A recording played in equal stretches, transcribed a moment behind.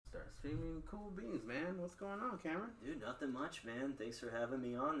streaming cool beans, man. What's going on, Cameron? Dude, nothing much, man. Thanks for having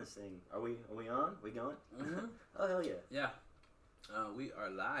me on this thing. Are we on? We going? Mm-hmm. Oh, hell yeah. Yeah. We are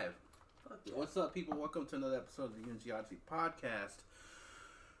live. Fuck yeah. What's up, people? Welcome to another episode of the UNGeography Podcast.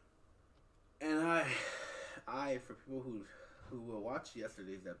 And I, for people who will watch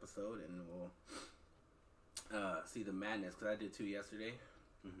yesterday's episode and will see the madness, because I did two yesterday,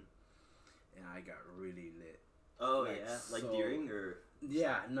 and I got really lit. Oh, yeah? Like during or?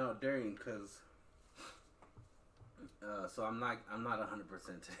 Yeah, no, during, because... so I'm not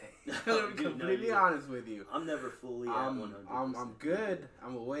 100% today. I'm completely honest with you. I'm never fully at 100%. I'm good.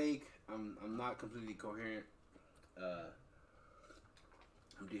 I'm awake. I'm not completely coherent.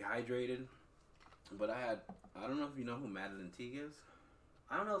 I'm dehydrated. But I don't know if you know who Madeline Teague is.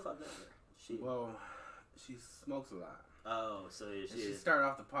 I don't know if I've met her. She smokes a lot. Oh, so she started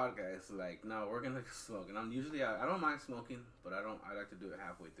off the podcast like, no, we're gonna smoke. And I'm usually I don't mind smoking, but I like to do it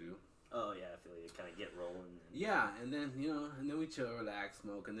halfway through. Oh yeah, I feel you kind of get rolling. Yeah, and then we chill, relax,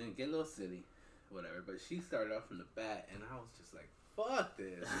 smoke, and then get a little silly, whatever. But she started off from the bat, and I was just like, "Fuck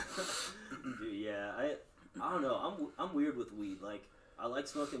this." Dude, yeah, I don't know. I'm weird with weed. Like, I like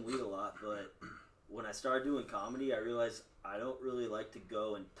smoking weed a lot, but when I started doing comedy, I realized I don't really like to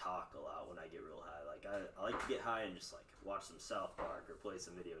go and talk a lot when I get real high. Like, I like to get high and just like watch some South Park or play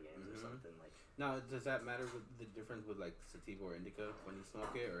some video games or something like. Now, does that matter with the difference with like sativa or indica when you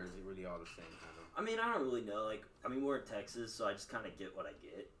smoke it, or is it really all the same kind of? I mean, I don't really know. Like, I mean, we're in Texas, so I just kind of get what I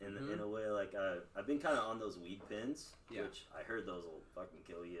get in a way. Like, I've been kind of on those weed pins, which I heard those will fucking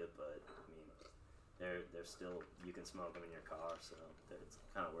kill you, but I mean, they're still, you can smoke them in your car, so it's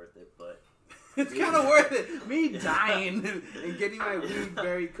kind of worth it. But it's kind of worth it. Me dying and getting my weed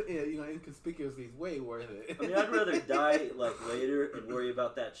very inconspicuously is way worth it. I mean, I'd rather die like later and worry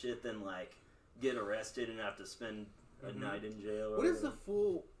about that shit than like get arrested and have to spend a night in jail. What is the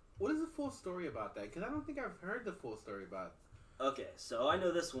full story about that? Because I don't think I've heard the full story about. Okay, so I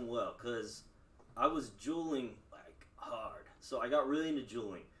know this one well because I was juuling like hard. So I got really into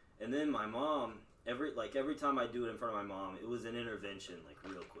juuling, and then my mom every time I do it in front of my mom, it was an intervention like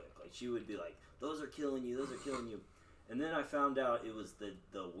real quick. Like she would be like, "Those are killing you. Those are killing you." And then I found out it was the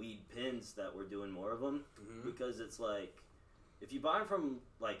weed pins that were doing more of them because it's like if you buy them from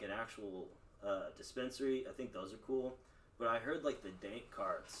like an actual dispensary, I think those are cool. But I heard like the dank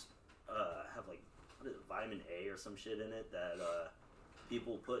carts have like what is it, vitamin A or some shit in it that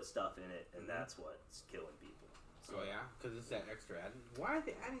people put stuff in it, and that's what's killing people. So, oh yeah, because it's that extra added. Why are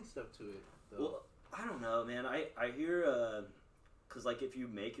they adding stuff to it though? Well, I don't know, man. I hear because like if you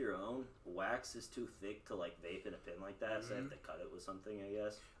make your own, wax is too thick to like vape in a pin like that, so they have to cut it with something, I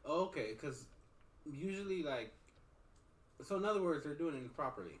guess. Oh, okay, because usually like, so in other words, they're doing it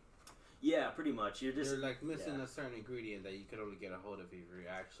improperly. Yeah, pretty much. They're like missing a certain ingredient that you could only get a hold of if you're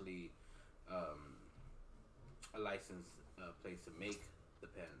actually a licensed place to make the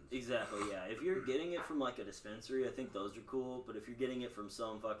pens. Exactly, yeah. If you're getting it from like a dispensary, I think those are cool. But if you're getting it from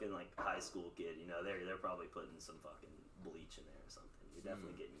some fucking like high school kid, they're probably putting some fucking bleach in there or something. You're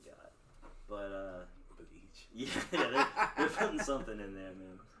definitely getting got. But bleach. Yeah, they're putting something in there,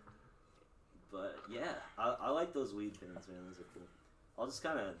 man. But yeah, I like those weed pens, man. Those are cool. I'll just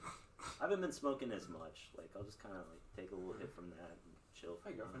kind of. I haven't been smoking as much. Like, I'll just kind of, like, take a little hit from that and chill.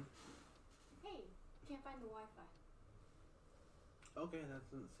 Hi, girlfriend. Hey, can't find the Wi-Fi. Okay, that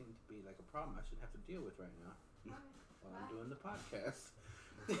doesn't seem to be, like, a problem I should have to deal with right now while I'm doing the podcast.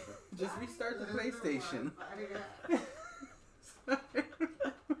 Just restart the PlayStation.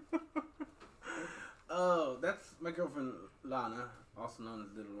 Oh, that's my girlfriend, Lana, also known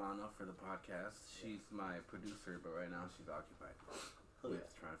as Little Lana for the podcast. She's my producer, but right now she's occupied.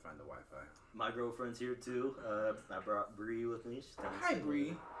 Trying to find the Wi-Fi. My girlfriend's here too. I brought Bree with me. She's Hi,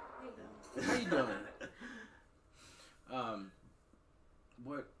 Bree. How you doing?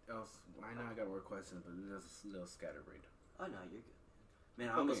 What else? I know I got more questions, but it's a little scatterbrained. Oh no, you're good. Man,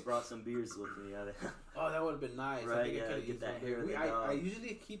 I almost brought some beers with me. Oh, that would have been nice. Right, I think yeah, I could get that beer. hair. I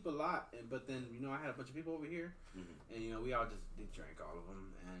usually keep a lot, but then I had a bunch of people over here, and we all just drank all of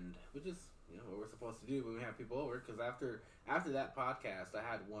them, and we just what we're supposed to do when we have people over. Because after that podcast, I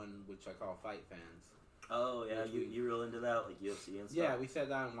had one which I call Fight Fans. Oh yeah, you real into that, like UFC and stuff. Yeah, we sat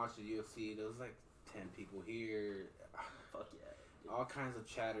down and watched the UFC. There was like 10 people here. Fuck yeah. All kinds of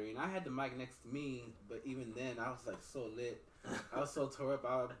chattering. I had the mic next to me, but even then, I was like so lit. I was so tore up.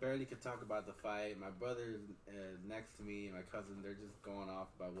 I barely could talk about the fight. My brother next to me and my cousin, they're just going off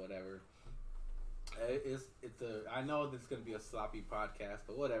about whatever. I know this is gonna be a sloppy podcast,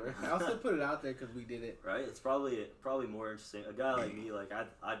 but whatever. I'll still put it out there because we did it. Right? It's probably more interesting. A guy like me, like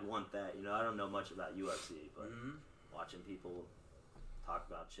I'd want that. I don't know much about UFC, but watching people talk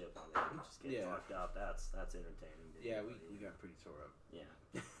about shit while they just get fucked up. That's entertaining. Yeah, we got pretty tore up. Yeah.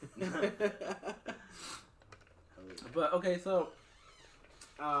 But okay, so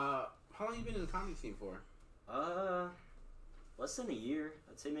how long you been in the comedy scene for? Less than a year.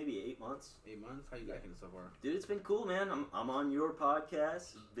 I'd say maybe 8 months. 8 months? How you liking it so far? Dude, it's been cool, man. I'm on your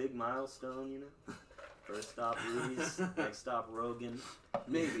podcast. Big milestone, you know. First stop Rudy's, next stop Rogan.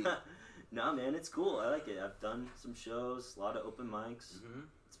 Maybe. Nah, man, it's cool. I like it. I've done some shows, a lot of open mics. Mm-hmm.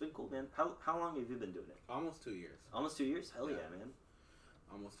 It's been cool, man. How long have you been doing it? Almost 2 years. Almost 2 years? Hell yeah, man.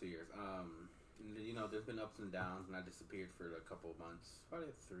 Almost 2 years. You know, there's been ups and downs, and I disappeared for a couple of months,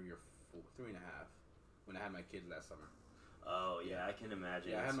 probably 3 and a half, when I had my kids last summer. Oh yeah, I can imagine.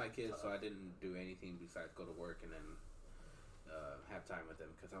 Yeah, I had my kids, so I didn't do anything besides go to work and then have time with them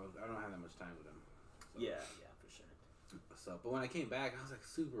because I don't have that much time with them. So. Yeah, for sure. So, but when I came back, I was like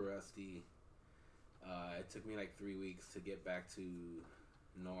super rusty. It took me like 3 weeks to get back to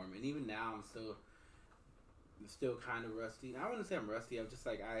norm, and even now I'm still kind of rusty. I wouldn't say I'm rusty. I'm just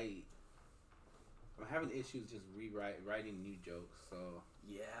like I'm having issues just writing new jokes. So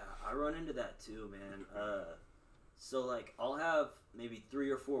yeah, I run into that too, man. So like I'll have maybe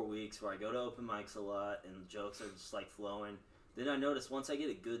 3 or 4 weeks where I go to open mics a lot and jokes are just like flowing. Then I notice once I get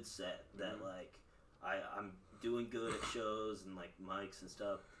a good set that like I'm doing good at shows and like mics and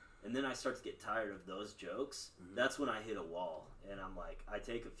stuff, and then I start to get tired of those jokes. That's when I hit a wall, and I'm like, I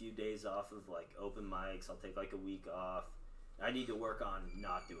take a few days off of like open mics. I'll take like a week off. I need to work on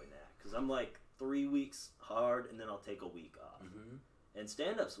not doing that because I'm like 3 weeks hard and then I'll take a week off. And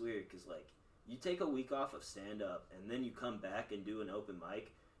stand up's weird because like you take a week off of stand up and then you come back and do an open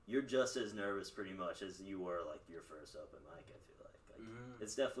mic, you're just as nervous pretty much as you were like your first open mic. I feel like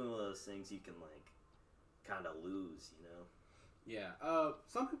it's definitely one of those things you can like kind of lose, you know. Yeah.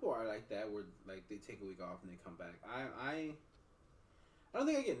 Some people are like that where like they take a week off and they come back. I don't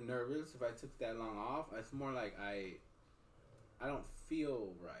think I get nervous if I took that long off. It's more like I don't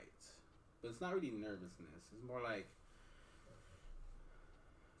feel right, but it's not really nervousness. It's more like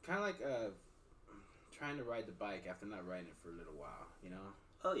kind of like trying to ride the bike after not riding it for a little while, you know?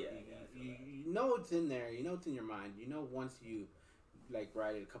 Oh, yeah. You know it's in there. You know it's in your mind. You know once you, like,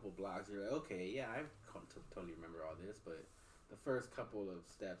 ride it a couple blocks, you're like, okay, yeah, I totally remember all this, but the first couple of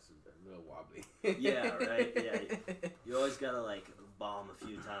steps are a little wobbly. Yeah, right? Yeah. You always got to, like, bomb a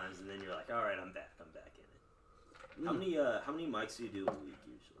few times, and then you're like, all right, I'm back in it. How many mics do you do a week,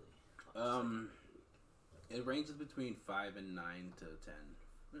 usually? It ranges between 5 and 9 to 10.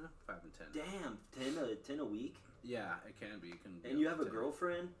 5 and 10. Damn, 10 a week? Yeah, it can be. And you have a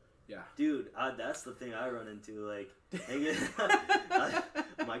girlfriend? Yeah. Dude, that's the thing I run into. Like,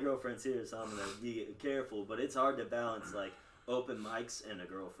 my girlfriend's here, so I'm going to be careful. But it's hard to balance, like, open mics and a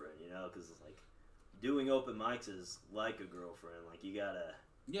girlfriend, you know? Because, like, doing open mics is like a girlfriend. Like, you got to...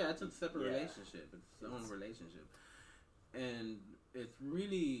 Yeah, it's a separate relationship. It's its own relationship. And it's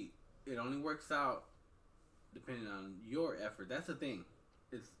really... It only works out depending on your effort. That's the thing.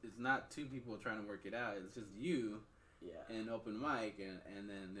 It's not two people trying to work it out. It's just you and open mic. And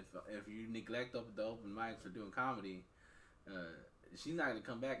then if you neglect the open mics or doing comedy, she's not going to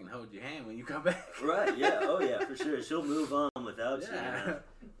come back and hold your hand when you come back. Right, yeah. Oh, yeah, for sure. She'll move on without you.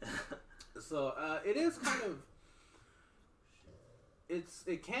 So it is kind of...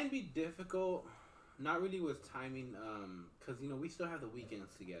 It can be difficult, not really with timing, because, you know, we still have the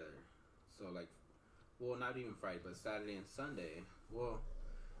weekends together. So, like, well, not even Friday, but Saturday and Sunday. Well,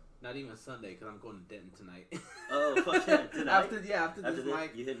 not even Sunday, because I'm going to Denton tonight. Oh, fuck yeah, tonight? After this,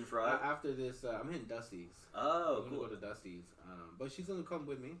 Mike. You hitting Friday? After this, I'm hitting Dusty's. Oh, I'm going to go to Dusty's. But she's going to come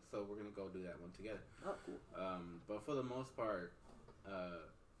with me, so we're going to go do that one together. Oh, cool. But for the most part,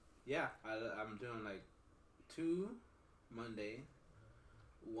 yeah, I'm doing, like, 2 Monday,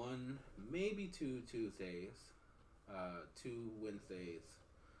 1, maybe 2 Tuesdays, 2 Wednesdays,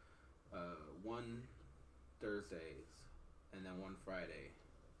 1 Thursdays, and then 1 Friday.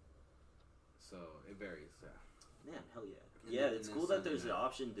 So it varies. Man, hell yeah. It's cool that there's an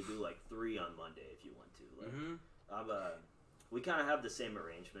option to do like 3 on Monday if you want to. Like, we kind of have the same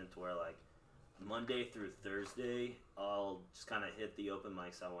arrangement where like Monday through Thursday, I'll just kind of hit the open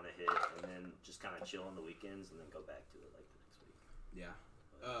mics I want to hit, and then just kind of chill on the weekends, and then go back to it like the next week. Yeah.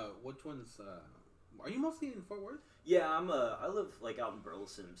 Which ones? Are you mostly in Fort Worth? Yeah, I live like out in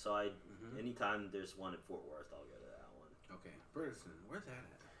Burleson, so anytime there's one in Fort Worth, I'll go to that one. Okay, Burleson, where's that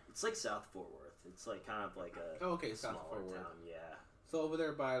at? It's like South Fort Worth. It's like kind of like a South Fort Worth town. Yeah. So over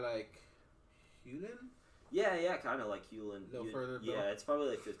there by like Hewlin? Yeah, kind of like Hewlin. A little further. Yeah, it's probably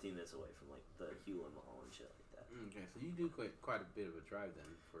like 15 minutes away from like the Hewlin Mall and shit like that. Okay, so you do quite a bit of a drive then.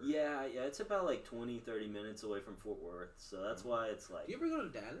 Yeah, it's about like 20-30 minutes away from Fort Worth, so that's why it's like. Do you ever go to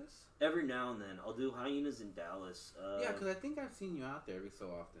Dallas? Every now and then, I'll do Hyenas in Dallas. Yeah, because I think I've seen you out there every so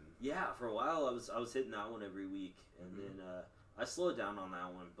often. Yeah, for a while I was hitting that one every week, and then I slowed down on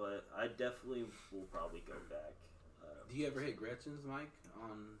that one, but I definitely will probably go back. Do you ever hit Gretchen's, Mike,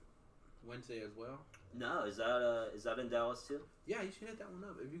 on Wednesday as well? No, is that in Dallas too? Yeah, you should hit that one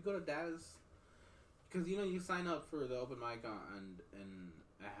up. If you go to Dallas, because you sign up for the open mic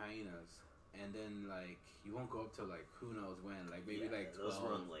at Hyenas, and then like you won't go up till like who knows when, like maybe like 12. Those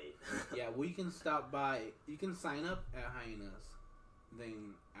run late. Yeah, well you can stop by. You can sign up at Hyenas.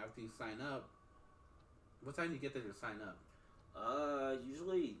 Then after you sign up, what time do you get there to sign up?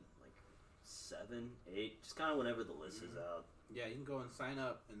 Usually like 7, 8, just kind of whenever the list is out. Yeah, you can go and sign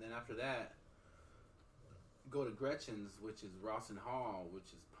up, and then after that, go to Gretchen's, which is Rawson Hall, which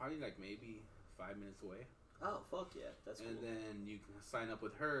is probably like maybe 5 minutes away. Oh fuck yeah, that's cool. And then you can sign up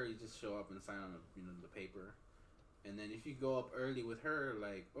with her. You just show up and sign on the paper. And then if you go up early with her,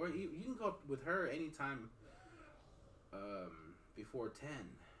 like, or you can go up with her anytime before 10.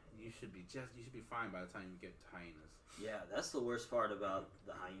 You should be fine by the time you get to Hyenas. Yeah, that's the worst part about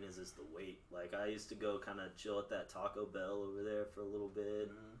the Hyenas is the wait. Like I used to go kind of chill at that Taco Bell over there for a little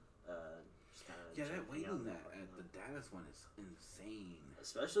bit. Just that waiting at the Dallas one is insane.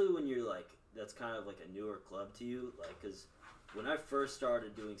 Especially when you're like, that's kind of like a newer club to you. Like, because when I first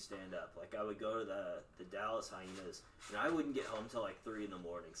started doing stand up, like I would go to the Dallas Hyenas, and I wouldn't get home till like 3 in the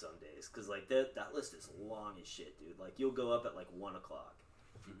morning some days. Because like that list is long as shit, dude. Like you'll go up at like 1 o'clock.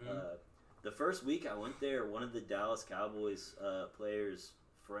 The first week I went there, one of the Dallas Cowboys players'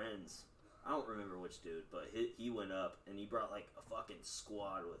 friends, I don't remember which dude, but he went up and he brought like a fucking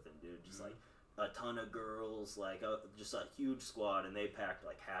squad with him, dude. Just like a ton of girls, like just a huge squad, and they packed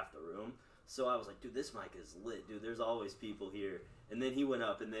like half the room. So I was like, dude, this mic is lit, dude. There's always people here. And then he went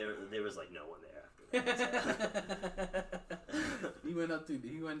up, and there was like no one there after that. He went up to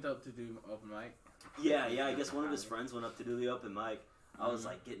do open mic. Yeah. I guess one of his friends went up to do the open mic. I was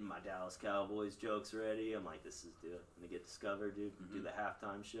like getting my Dallas Cowboys jokes ready. I'm like, this is dude. I'm gonna get discovered, dude. Do the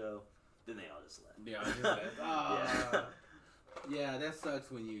halftime show. Then they all just left. Yeah, just left. Yeah, that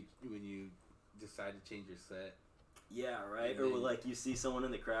sucks when you decide to change your set. Yeah, right. Or like you see someone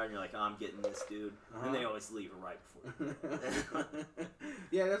in the crowd and you're like, oh, I'm getting this dude, and they always leave right before.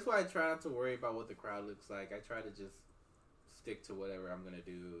 Yeah, that's why I try not to worry about what the crowd looks like. I try to just stick to whatever I'm gonna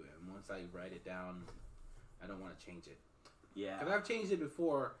do, and once I write it down, I don't want to change it. Yeah, because I've changed it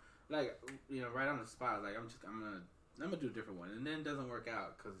before, like right on the spot. Like I'm gonna do a different one, and then it doesn't work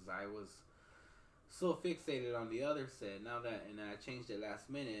out because I was so fixated on the other set. And then I changed it last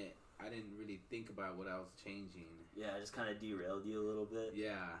minute. I didn't really think about what I was changing. Yeah, I just kind of derailed you a little bit.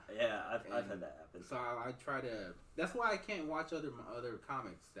 Yeah, I've had that happen. So I try to. That's why I can't watch other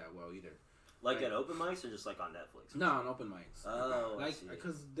comics that well either. Like at open mics or just like on Netflix? No, on open mics. Oh, like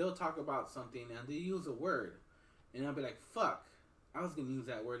because they'll talk about something and they use a word, and I'll be like, "Fuck, I was gonna use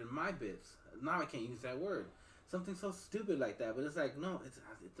that word in my bits. Now I can't use that word." Something so stupid like that, but it's like, no, it's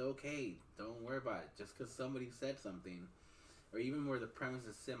okay. Don't worry about it. Just because somebody said something, or even where the premise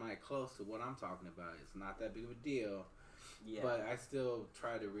is semi-close to what I'm talking about, it's not that big of a deal. Yeah. But I still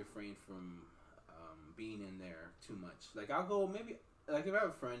try to refrain from being in there too much. Like, I'll go maybe, like if I have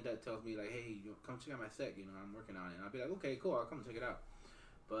a friend that tells me, like, hey, come check out my set, I'm working on it. And I'll be like, okay, cool, I'll come check it out.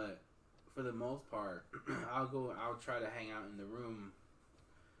 But for the most part, I'll try to hang out in the room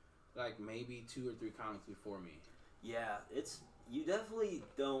like maybe 2 or 3 comics before me. Yeah, you definitely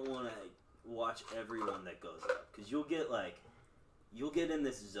don't want to watch everyone that goes up, because you'll get in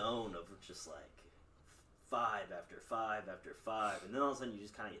this zone of just like 5 after 5 after 5, and then all of a sudden you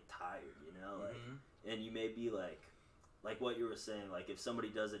just kind of get tired, like, and you may be like what you were saying, like if somebody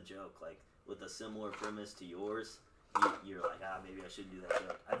does a joke like with a similar premise to yours, you're like, maybe I shouldn't do that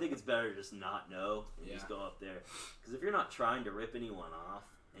joke. I think it's better to just not know and just go up there, because if you're not trying to rip anyone off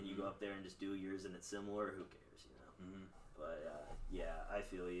and you go up there and just do yours and it's similar, who cares, But yeah, I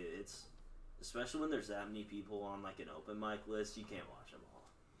feel you. It's especially when there's that many people on like an open mic list, you can't watch them all.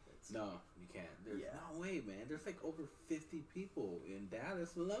 No, you can't. There's no way, man. There's like over 50 people in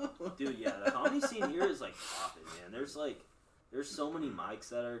Dallas alone. Dude, yeah, the comedy scene here is like popping, man. There's so many mics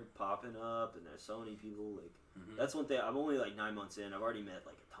that are popping up, and there's so many people. Like that's one thing. I'm only like 9 months in. I've already met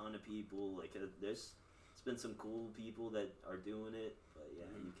like a ton of people. Like it's been some cool people that are doing it. But yeah,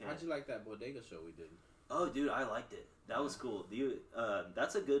 you can't. How'd you like that bodega show we did? Oh, dude, I liked it. That was cool.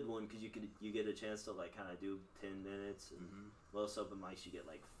 That's a good one because you get a chance to like kind of do 10 minutes. And most open mics you get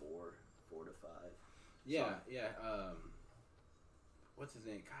like 4 to 5. Yeah, so, yeah. what's his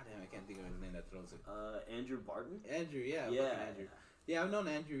name? God damn, I can't think of his name that throws it. Andrew Barton? Andrew, yeah. Andrew. Yeah, I've known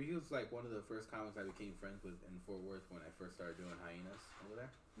Andrew. He was like one of the first comics I became friends with in Fort Worth when I first started doing Hyenas over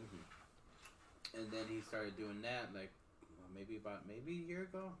there. Mm-hmm. And then he started doing that like maybe a year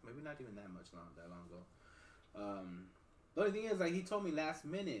ago. Maybe not even that long ago. The only thing is, like, he told me last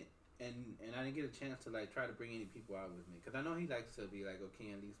minute, and I didn't get a chance to like try to bring any people out with me because I know he likes to be like,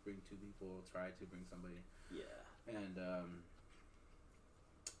 okay, at least bring 2 people, try to bring somebody. Yeah. And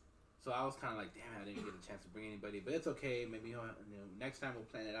so I was kind of like, damn, I didn't get a chance to bring anybody, but it's okay. Maybe next time we'll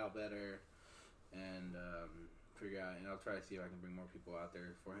plan it out better and figure out. And I'll try to see if I can bring more people out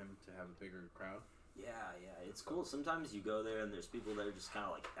there for him to have a bigger crowd. Yeah, it's cool. Sometimes you go there and there's people that are just kind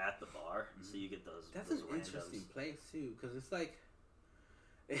of like at the bar, so you get those. That's those an randoms. Interesting place too, because it's like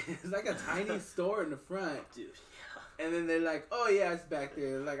a tiny store in the front, dude. Yeah. And then they're like, "Oh yeah, it's back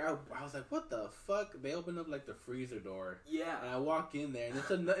there." Like I was like, "What the fuck?" They open up like the freezer door. Yeah. And I walk in there,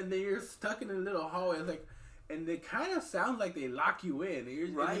 and and then you're stuck in a little hallway. It's like, and they kind of sound like they lock you in.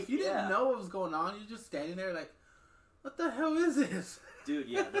 And if you didn't know what was going on, you're just standing there like, "What the hell is this?" Dude,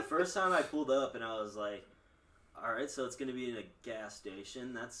 yeah, the first time I pulled up and I was like, all right, so it's going to be in a gas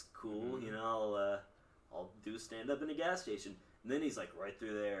station. That's cool. Mm-hmm. You know, I'll do stand up in a gas station. And then he's like right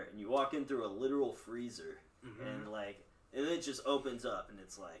through there, and you walk in through a literal freezer, and it just opens up, and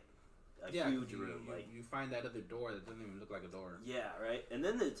it's like a huge room. You find that other door that doesn't even look like a door. Yeah, right. And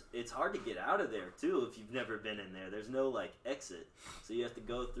then it's hard to get out of there too if you've never been in there. There's no like exit, so you have to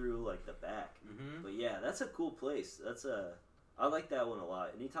go through like the back. Mm-hmm. But yeah, that's a cool place. I like that one a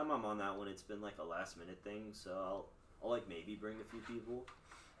lot. Anytime I'm on that one, it's been like a last minute thing, so I'll like maybe bring a few people.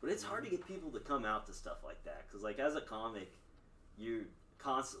 But it's hard to get people to come out to stuff like that, because like as a comic, you're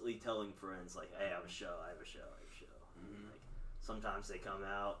constantly telling friends like, hey, I have a show. Mm-hmm. Like sometimes they come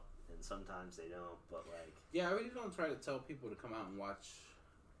out and sometimes they don't, but like... Yeah, I really don't try to tell people to come out and watch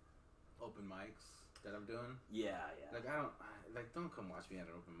open mics that I'm doing. Yeah. Like don't come watch me at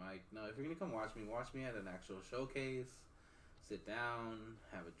an open mic. No, if you're gonna come watch me at an actual showcase. Sit down,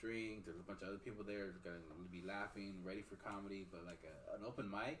 have a drink. There's a bunch of other people there gonna be laughing, ready for comedy. But like an open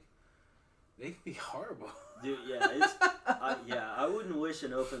mic, they can be horrible. Dude, yeah, I wouldn't wish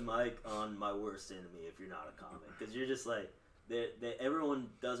an open mic on my worst enemy if you're not a comic, because you're just like, everyone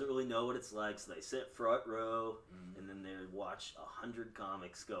doesn't really know what it's like, so they sit front row, and then they watch 100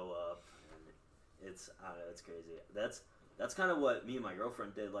 comics go up, and it's crazy. That's kind of what me and my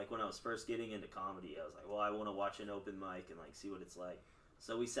girlfriend did. Like when I was first getting into comedy, I was like, well, I want to watch an open mic and like see what it's like.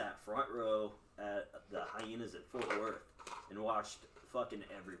 So we sat front row at the Hyenas at Fort Worth and watched fucking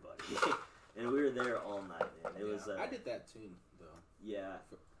everybody. And we were there all night, man. It was. I did that too, though. Yeah.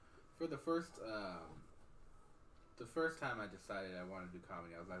 For the first time I decided I wanted to do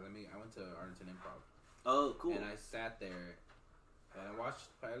comedy, I was like, I went to Arlington Improv. Oh, cool. And I sat there and I watched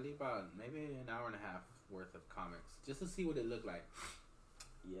probably about maybe an hour and a half worth of comics just to see what it looked like.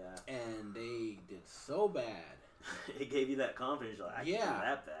 Yeah. And they did so bad. It gave you that confidence, like, I can't do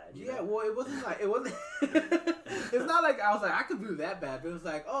that bad. You know? Well, it wasn't it's not like I was like, I could do that bad, but it was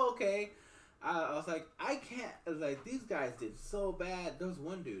like, oh, okay. I was like, I can't. It was like, these guys did so bad. There was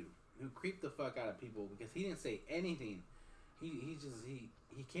one dude who creeped the fuck out of people because he didn't say anything. He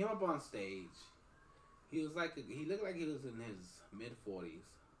came up on stage. He looked like he was in his mid-40s.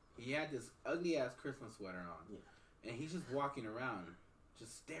 He had this ugly ass Christmas sweater on, and he's just walking around,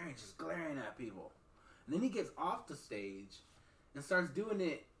 just staring, just glaring at people. And then he gets off the stage and starts doing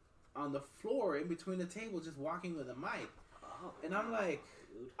it on the floor in between the tables, just walking with a mic. Oh, and I'm like,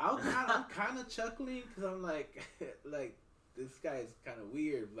 I'm kind of chuckling because I'm like this guy is kind of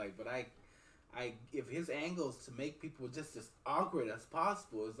weird. Like, but I if his angles to make people just as awkward as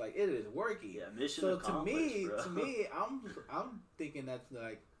possible, it's like it is working. Yeah, mission accomplished, bro. To me, I'm thinking that's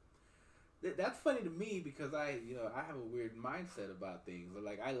like. That's funny to me because I have a weird mindset about things.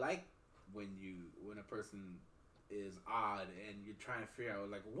 Like I like when a person is odd and you're trying to figure out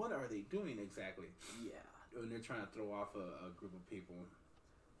like what are they doing exactly. Yeah. When they're trying to throw off a group of people.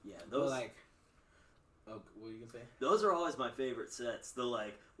 Yeah, those what are you gonna say? Those are always my favorite sets. The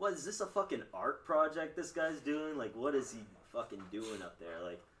like, what is this, a fucking art project this guy's doing? Like, what is he fucking doing up there?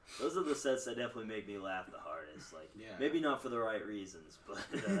 Like, those are the sets that definitely make me laugh the hardest. Like, maybe not for the right reasons, but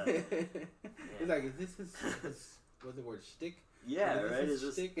it's like, is this his what's the word, shtick? Yeah, right. Is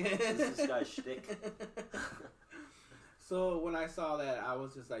this guy's shtick? So when I saw that, I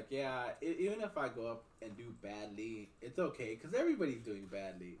was just like, yeah, even if I go up and do badly, it's okay because everybody's doing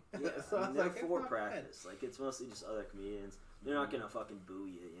badly. Yeah, so I was like, for practice. Like, it's mostly just other comedians. They're not gonna fucking boo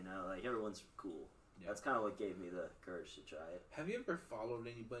you, you know. Like, everyone's cool. Yeah. That's kind of what gave me the courage to try it. Have you ever followed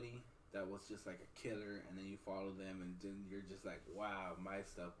anybody that was just like a killer, and then you follow them, and then you're just like, wow, my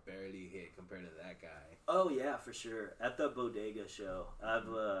stuff barely hit compared to that guy. Oh yeah, for sure. At the bodega show,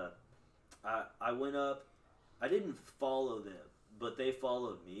 I went up. I didn't follow them, but they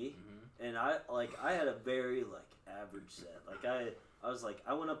followed me, and I had a very average set. I was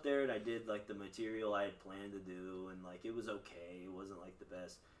I went up there and I did the material I had planned to do, and it was okay. It wasn't the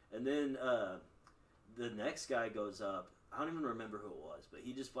best. And then the next guy goes up. I don't even remember who it was, but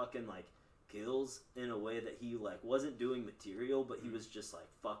he just fucking kills in a way that he wasn't doing material, but he was just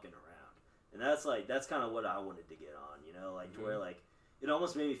fucking around. And that's kind of what I wanted to get on, you know, to where it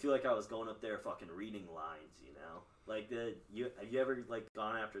almost made me feel like I was going up there fucking reading lines, you know. Have you ever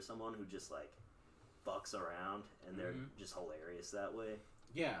gone after someone who just fucks around and they're just hilarious that way?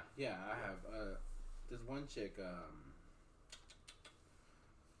 Yeah, I have. There's one chick.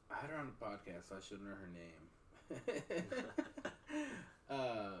 I had her on the podcast, so I should know her name.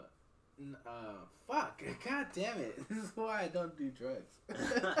 Fuck! God damn it! This is why I don't do drugs.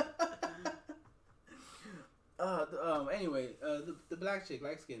 Anyway, the black chick,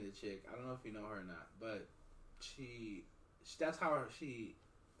 light skinned chick. I don't know if you know her or not, but that's how she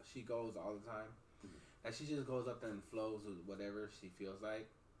goes all the time. She just goes up there and flows with whatever she feels like.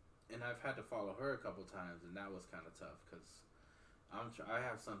 And I've had to follow her a couple times, and that was kind of tough because I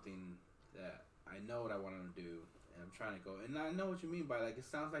have something that I know what I want to do, and I'm trying to go. And I know what you mean by it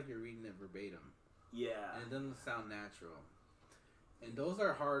sounds like you're reading it verbatim. Yeah. And it doesn't sound natural. And those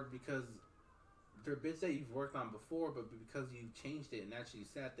are hard because they're bits that you've worked on before, but because you've changed it and actually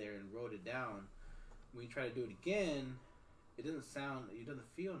sat there and wrote it down, when you try to do it again, it doesn't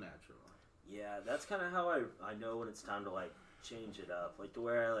feel natural. Yeah, that's kind of how I know when it's time to change it up. To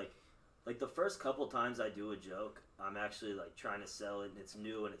where I the first couple times I do a joke, I'm actually trying to sell it and it's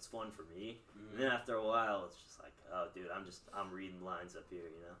new and it's fun for me. And then after a while, it's just oh dude, I'm reading lines up here,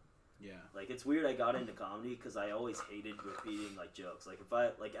 you know. Yeah. It's weird I got into comedy because I always hated repeating jokes. If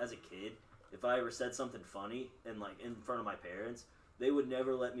I as a kid, if I ever said something funny and in front of my parents, they would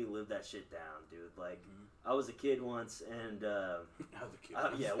never let me live that shit down, dude. I was a kid once, and I was a kid.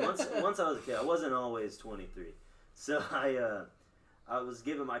 Yeah, once I was a kid. I wasn't always 23, so I was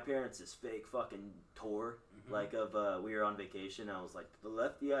giving my parents this fake fucking tour, we were on vacation. I was to the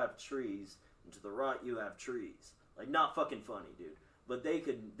left you have trees, and to the right you have trees. Not fucking funny, dude. But they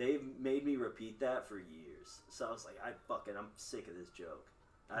made me repeat that for years. So I was I'm sick of this joke.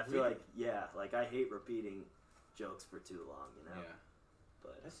 I feel I hate repeating jokes for too long, you know. Yeah.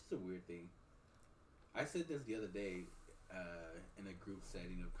 But that's just a weird thing. I said this the other day in a group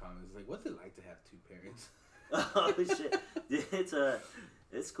setting of comments. What's it like to have two parents? Oh shit!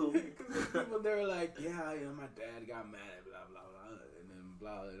 It's cool. Because people they were yeah, you know, my dad got mad at blah blah blah, and then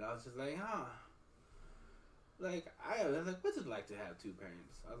blah, and I was just huh. I was what's it like to have two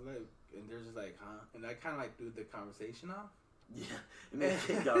parents? I was and they're just huh, and I kind of threw the conversation off. Yeah, it made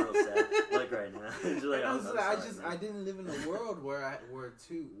me got real sad. Right now, I didn't live in a world where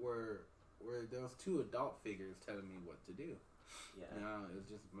there was two adult figures telling me what to do. Yeah, you know, it was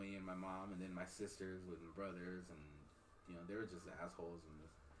just me and my mom, and then my sisters with my brothers, and you know they were just assholes. And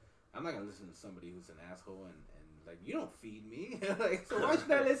I'm not gonna listen to somebody who's an asshole and you don't feed me. So why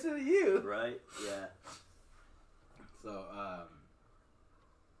should I listen to you? Right? Yeah. So I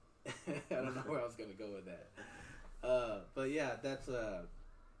don't know where I was gonna go with that. But yeah, that's a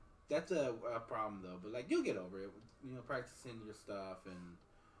problem though. But you'll get over it. You know, practicing your stuff, and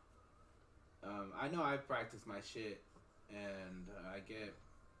I know I practice my shit, and I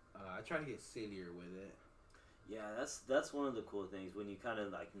try to get sillier with it. Yeah, that's one of the cool things when you kind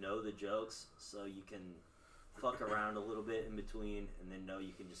of know the jokes, so you can fuck around a little bit in between, and then know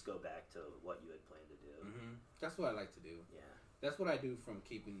you can just go back to what you had planned to do. Mm-hmm. That's what I like to do. Yeah, that's what I do from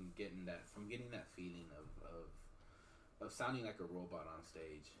getting that feeling of sounding like a robot on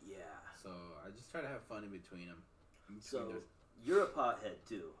stage. Yeah. So I just try to have fun in between them. You're a pothead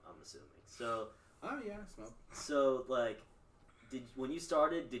too, I'm assuming. So. Oh yeah, I smoke. So when you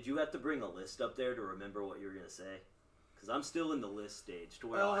started, did you have to bring a list up there to remember what you were gonna say? Because I'm still in the list stage to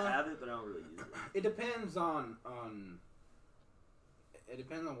where I have it, but I don't really use it. It depends on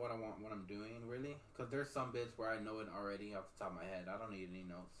what I want, what I'm doing, really. Because there's some bits where I know it already off the top of my head. I don't need any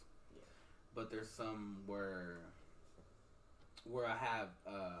notes. Yeah. But there's some where I have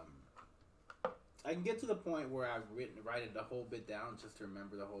I can get to the point where I've write the whole bit down just to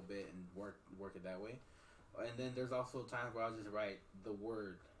remember the whole bit and work it that way. And then there's also times where I'll just write the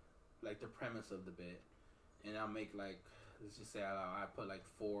word, the premise of the bit, and I'll make let's just say I put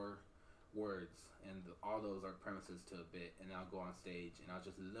 4 words, and all those are premises to a bit, and I'll go on stage and I'll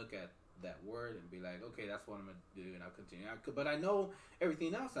just look at that word and be like, okay, that's what I'm gonna do, and I'll continue. But I know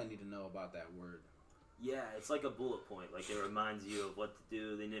everything else I need to know about that word. Yeah, it's like a bullet point. Like, it reminds you of what to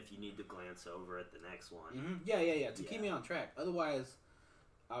do, then if you need to glance over at the next one. Mm-hmm. Yeah. To keep me on track. Otherwise,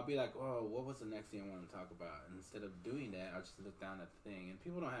 I'll be like, oh, what was the next thing I want to talk about? And instead of doing that, I'll just look down at the thing. And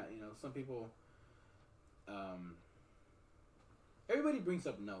people don't have, some people, everybody brings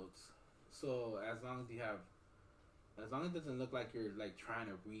up notes. So as long as it doesn't look like you're like trying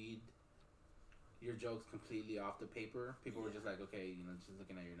to read your jokes completely off the paper, people were just like, okay, just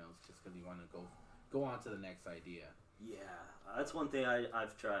looking at your notes just because you want to go on to the next idea. Yeah, that's one thing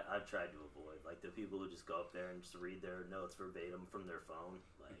I've tried to avoid. Like the people who just go up there and just read their notes verbatim from their phone.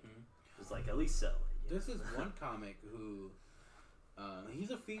 Like, just like at least sell it. This is one comic who,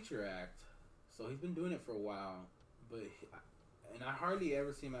 he's a feature act, so he's been doing it for a while. And I hardly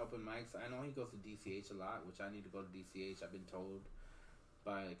ever see him at open mics. I know he goes to DCH a lot, which I need to go to DCH. I've been told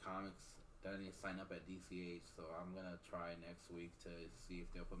by comics that I need to sign up at DCH, so I'm gonna try next week to see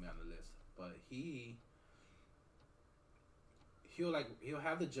if they'll put me on the list. But he'll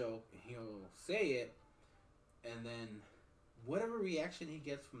have the joke, he'll say it, and then whatever reaction he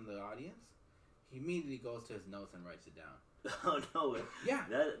gets from the audience, he immediately goes to his notes and writes it down. Oh no! Yeah,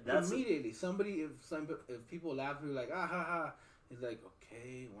 that's immediately. If people laugh, he'll be like, ah ha ha. He's like,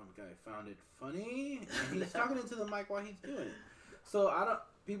 okay, one guy found it funny, and he's talking into the mic while he's doing it. So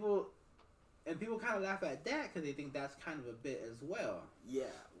people kind of laugh at that because they think that's kind of a bit as well.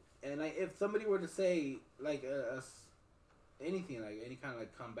 Yeah. And if somebody were to say like anything, like any kind of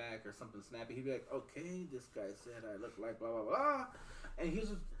like comeback or something snappy, he'd be like, okay, this guy said I look like blah blah blah, and he'll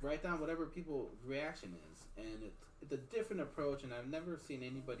just write down whatever people's reaction is, and it's a different approach, and I've never seen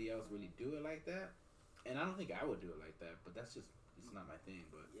anybody else really do it like that, and I don't think I would do it like that, but it's not my thing.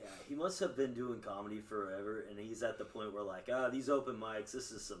 But yeah, he must have been doing comedy forever, and he's at the point where like, these open mics,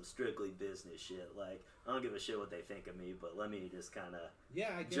 this is some strictly business shit. Like, I don't give a shit what they think of me, but let me just kind of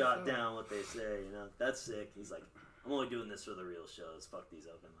jot down what they say. That's sick. He's like, I'm only doing this for the real shows. Fuck these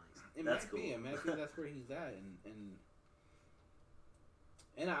open mics. That's cool. It might be that's where he's at,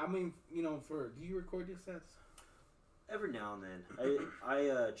 and I mean, do you record your sets? Every now and then,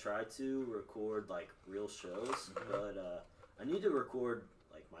 I try to record like real shows, but I need to record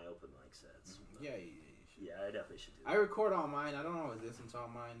like my open mic sets. Yeah, you should. Yeah, I definitely should do that. I record all mine. I don't always listen to all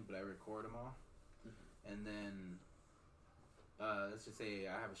mine, but I record them all. And then, let's just say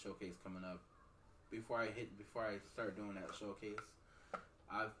I have a showcase coming up. Before I start doing that showcase,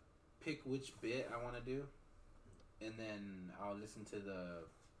 I pick which bit I want to do, and then I'll listen to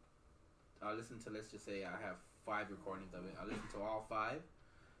let's just say I have 5 recordings of it. I'll listen to all 5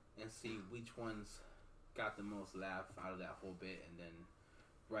 and see which ones got the most laugh out of that whole bit, and then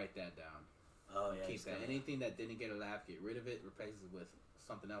write that down. Oh yeah. Keep that. Anything that didn't get a laugh, get rid of it. Replace it with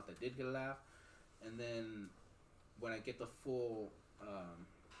something else that did get a laugh, and then when I get the full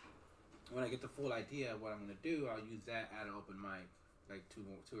idea of what I'm gonna do, I'll use that at an open mic like 2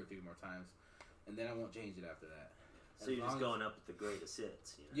 or 3 more times, and then I won't change it after that. So you're just going up with the greatest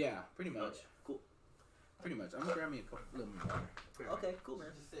hits. Yeah, pretty much. Oh, yeah. Cool. Pretty much. I'm gonna grab me a little more. Okay, cool,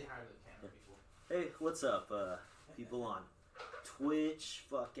 man. Just say hi to the camera, people. Hey, what's up, people on Twitch?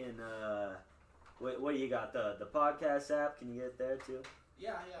 Fucking what do you got? The podcast app? Can you get there too?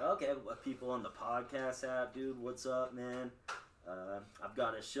 Yeah. Okay, people on the podcast app, dude. What's up, man? I've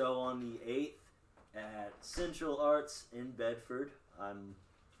got a show on the 8th at Central Arts in Bedford. I'm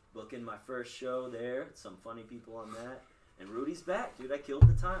booking my first show there. Some funny people on that. And Rudy's back, dude. I killed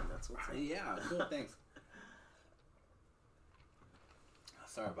the time. That's what's up. Yeah, cool. Thanks.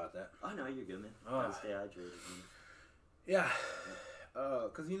 Sorry about that. Oh, no, you're good, man. Gotta stay hydrated, man. Yeah.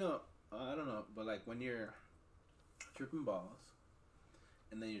 Because, I don't know, but like when you're tripping balls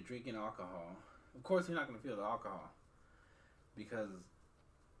and then you're drinking alcohol, of course you're not going to feel the alcohol because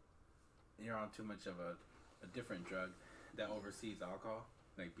you're on too much of a different drug that oversees alcohol,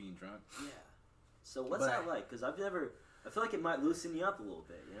 like being drunk. Yeah. So what's that like? Because I feel like it might loosen you up a little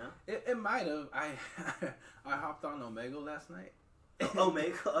bit, It might have. I hopped on Omegle last night.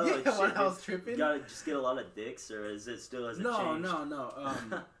 Omegle? Oh, yeah, shit, when I was tripping. You gotta just get a lot of dicks, or is it still hasn't changed? No.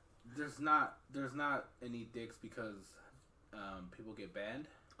 There's not any dicks because people get banned.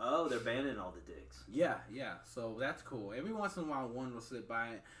 Oh, they're banning all the dicks. Yeah. So that's cool. Every once in a while, one will slip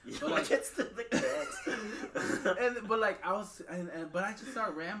by. Yeah, but gets to the dicks. But I just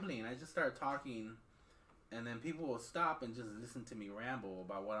start rambling. I just start talking, and then people will stop and just listen to me ramble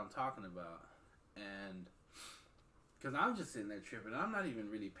about what I'm talking about, and because I'm just sitting there tripping, I'm not even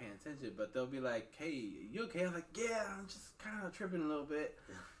really paying attention. But they'll be like, "Hey, you okay?" I'm like, "Yeah, I'm just kind of tripping a little bit,"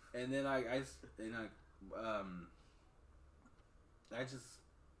 and then I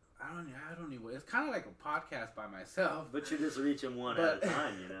I don't even. It's kind of like a podcast by myself. But you're just reaching one at a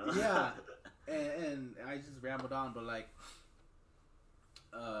time, you know. Yeah, and I just rambled on, but like,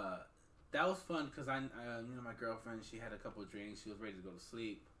 that was fun because my girlfriend, she had a couple of drinks, she was ready to go to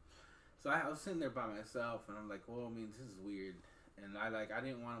sleep, so I was sitting there by myself, and I'm like, well, I mean, this is weird, and I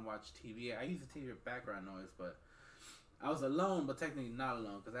didn't want to watch TV. I use the TV for background noise, but I was alone, but technically not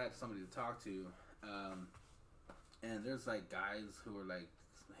alone because I had somebody to talk to, and there's like guys who were like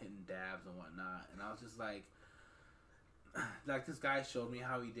hitting dabs and whatnot, and I was just like this guy showed me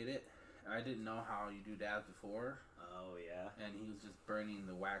how he did it. I didn't know how you do dabs before. Oh yeah. And he was just burning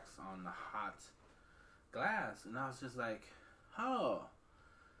the wax on the hot glass, and I was just like, oh.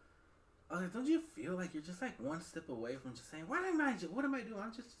 I was like, don't you feel like you're just like one step away from just saying, what am I doing?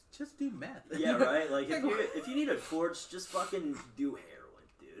 I'm just do meth. Yeah, right. Like if you need a torch, just fucking do heroin,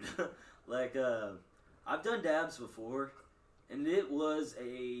 dude. Like I've done dabs before, and it was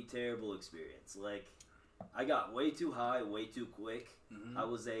a terrible experience. Like I got way too high, way too quick. Mm-hmm. I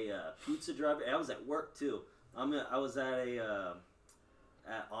was a pizza driver. I was at work too. I was at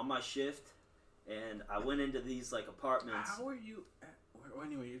on my shift, and I went into these like apartments. How are you?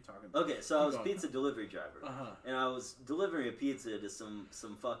 Anyway, you're talking about. Okay, so I was a pizza delivery driver, and I was Mm-hmm. delivering a pizza to some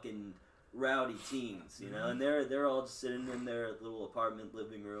fucking rowdy teens, you know, and they're all just sitting in their little apartment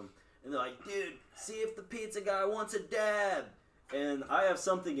living room, and they're like, dude, see if the pizza guy wants a dab. And I have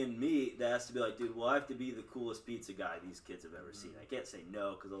something in me that has to be like, dude, well, I have to be the coolest pizza guy these kids have ever seen. I can't say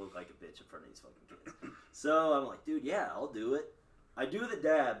no because I look like a bitch in front of these fucking kids. So I'm like, dude, yeah, I'll do it. I do the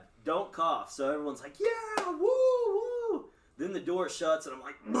dab, don't cough. So everyone's like, yeah, woo, woo. Then the door shuts and I'm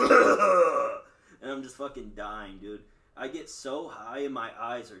like, and I'm just fucking dying, dude. I get so high and my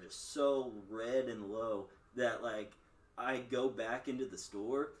eyes are just so red and low that like I go back into the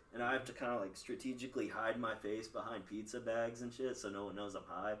store and I have to kind of like strategically hide my face behind pizza bags and shit so no one knows I'm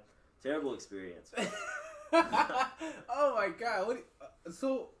high. Terrible experience. Oh my god!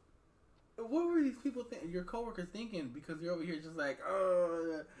 What were these people your coworkers thinking? Because you're over here just like,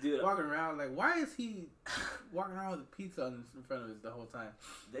 dude, walking around like, why is he walking around with a pizza in front of us the whole time?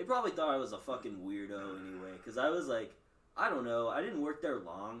 They probably thought I was a fucking weirdo anyway. Because I was like, I don't know, I didn't work there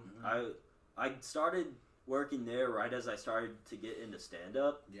long. Mm-hmm. I started working there right as I started to get into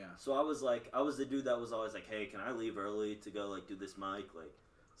stand-up. Yeah. So I was the dude that was always like, hey, can I leave early to go like do this mic? Like,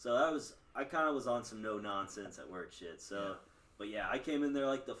 so I kind of was on some no nonsense at work shit. So. Yeah. But yeah, I came in there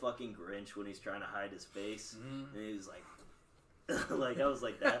like the fucking Grinch when he's trying to hide his face, and he was like, like I was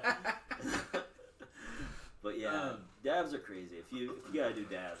like that. But yeah, dabs are crazy. If you gotta do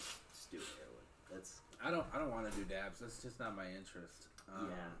dabs, just do heroin. I don't want to do dabs. That's just not my interest.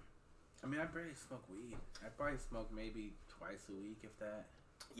 Yeah. I mean, I barely smoke weed. I probably smoke maybe twice a week, if that.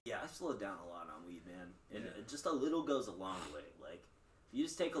 Yeah, I've slowed down a lot on weed, man, and just a little goes a long way. Like, you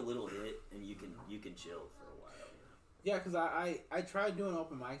just take a little hit and you can chill for a while. Yeah, because I tried doing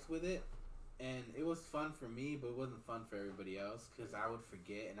open mics with it, and it was fun for me, but it wasn't fun for everybody else, because I would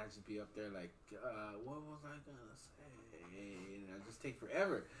forget, and I'd just be up there like, what was I going to say? And I'd just take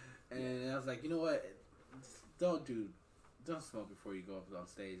forever. And I was like, you know what? Don't smoke before you go up on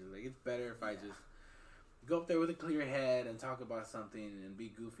stage. Like, it's better if I just go up there with a clear head and talk about something and be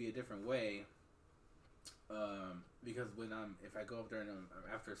goofy a different way. Because if I go up there and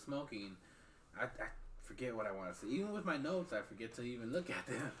after smoking, I forget what I want to say. Even with my notes, I forget to even look at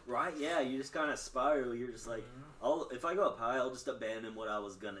them. Right? Yeah, you just kind of spiral. You're just like, if I go up high, I'll just abandon what I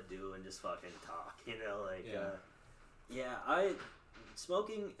was gonna do and just fucking talk. You know, like,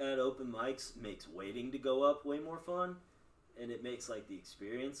 smoking at open mics makes waiting to go up way more fun, and it makes like the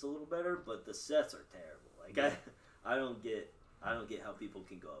experience a little better. But the sets are terrible. Like, I don't get how people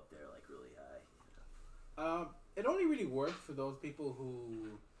can go up there like really high. It only really works for those people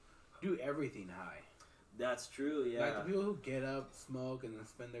who do everything high. That's true, yeah. Like the people who get up, smoke, and then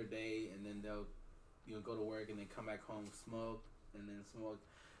spend their day, and then they'll, go to work and then come back home, smoke, and then smoke.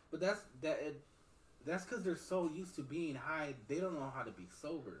 But that's because they're so used to being high, they don't know how to be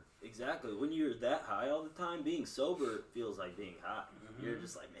sober. Exactly. When you're that high all the time, being sober feels like being high. Mm-hmm. You're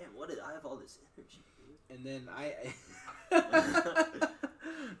just like, man, I have all this energy, dude. And then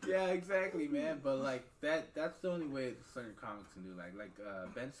yeah, exactly, man. But like that's the only way certain comics can do. Like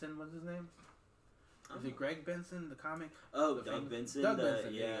Benson, what's his name? Is it Greg Benson, the comic? Oh, Doug Benson. Doug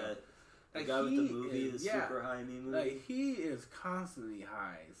Benson, yeah. The guy with the movie, the Super High Me movie. Like, he is constantly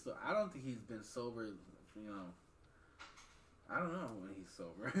high. So I don't think he's been sober, I don't know when he's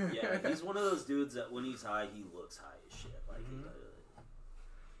sober. Yeah, he's one of those dudes that when he's high, he looks high as shit. Like,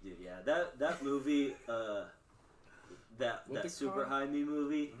 dude, yeah. That movie, that Super High Me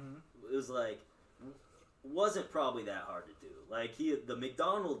movie, it was like, wasn't probably that hard to do. Like the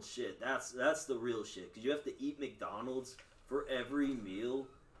McDonald's shit, that's the real shit. Because you have to eat McDonald's for every meal,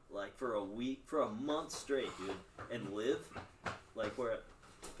 like for a week, for a month straight, dude, and live. Like where,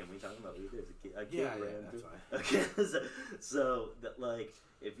 can we talk about weed? There's a kid ran through. Okay, so that like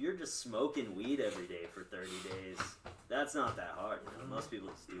if you're just smoking weed every day for 30 days, that's not that hard. You know, most people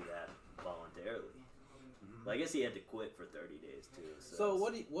just do that voluntarily. But I guess he had to quit for 30 days too. So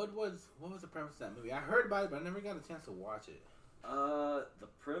what was the premise of that movie? I heard about it, but I never got a chance to watch it. The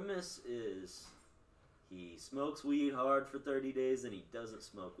premise is he smokes weed hard for 30 days, and he doesn't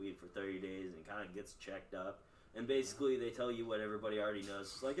smoke weed for 30 days, and kind of gets checked up. And basically, they tell you what everybody already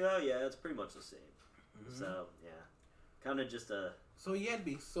knows. It's like, oh yeah, it's pretty much the same. Mm-hmm. So yeah, kind of just a. So he had to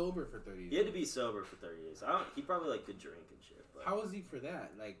be sober for 30 days. He had to be sober for 30 days. He probably like could drink and shit. But how was he for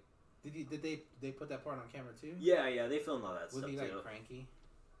that? Like. Did they put that part on camera too? Yeah, they filmed all that stuff too. Was he like cranky?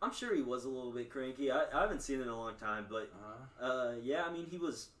 I'm sure he was a little bit cranky. I haven't seen it in a long time, but yeah, I mean I think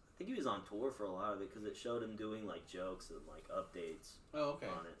he was on tour for a lot of it because it showed him doing like jokes and like updates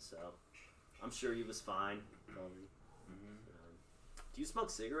on it. So I'm sure he was fine. Probably. Do you smoke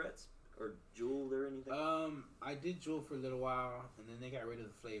cigarettes or Juul or anything? I did Juul for a little while, and then they got rid of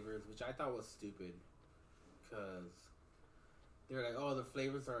the flavors, which I thought was stupid, because they're like, oh, the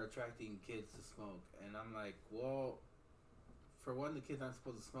flavors are attracting kids to smoke. And I'm like, well, for one, the kids aren't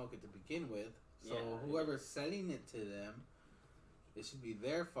supposed to smoke it to begin with. So whoever's selling it to them, it should be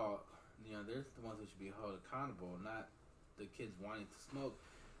their fault. You know, they're the ones who should be held accountable, not the kids wanting to smoke.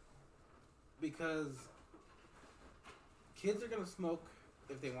 Because kids are going to smoke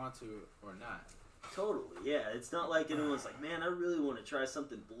if they want to or not. Totally, yeah. It's not like anyone's like, man, I really want to try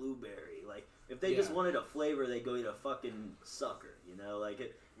something blueberry. Like, if they just wanted a flavor, they go eat a fucking sucker, you know? Like,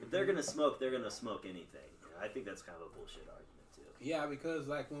 if they're going to smoke, they're going to smoke anything. You know? I think that's kind of a bullshit argument, too. Yeah, because,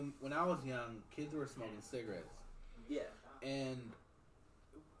 like, when I was young, kids were smoking cigarettes. Yeah. And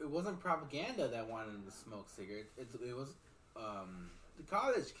it wasn't propaganda that wanted them to smoke cigarettes. It was the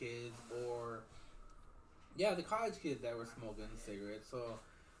college kids the college kids that were smoking cigarettes. So,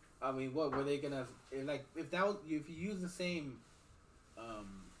 I mean, what were they going to... Like, if you use the same...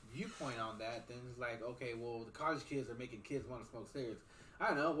 viewpoint on that, then it's like, okay, well, the college kids are making kids want to smoke cigarettes. I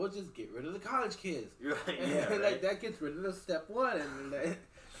don't know, we'll just get rid of the college kids. Right, yeah, right. Like, that gets rid of the step one. And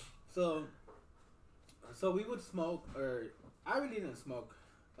so we would smoke, or I really didn't smoke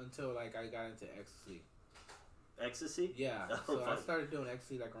until, like, I got into ecstasy. Ecstasy? Yeah. So I started doing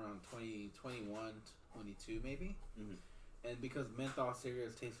ecstasy, like, around 2021, 22, maybe. Mm-hmm. And because menthol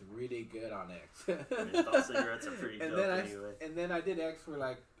cigarettes taste really good on X. Menthol cigarettes are pretty dope anyway. And then I did X for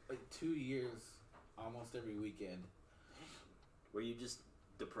like 2 years, almost every weekend. Were you just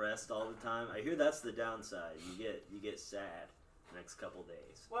depressed all the time? I hear that's the downside. You get sad the next couple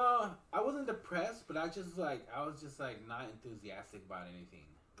days. Well, I wasn't depressed, but I was just like not enthusiastic about anything.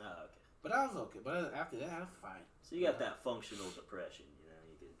 Oh, okay. But I was okay. But after that, I was fine. So you got that functional depression, you know?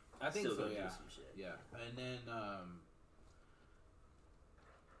 You could I think still so. go Yeah. do some shit. Yeah. And then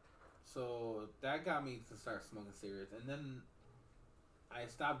so that got me to start smoking cigarettes, and then I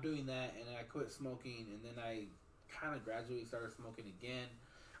stopped doing that, and then I quit smoking, and then I kind of gradually started smoking again,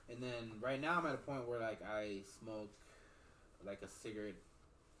 and then right now I'm at a point where like I smoke like a cigarette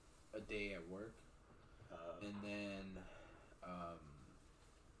a day at work, and then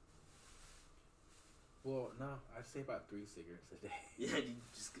well, no, I say about 3 cigarettes a day. Yeah, you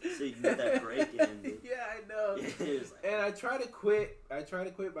just so you can get that break in. Dude. Yeah, I know. Yeah, and I try to quit.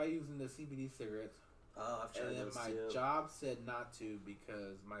 by using the CBD cigarettes. Oh, I've tried those too. And then my job said not to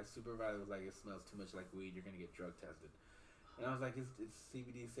because my supervisor was like, "It smells too much like weed. You're gonna get drug tested." And I was like, "It's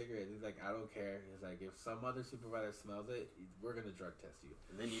CBD cigarettes." He's like, "I don't care." He's like, "If some other supervisor smells it, we're gonna drug test you."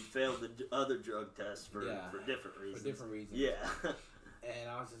 And then you failed the other drug tests for different reasons. For different reasons. Yeah. And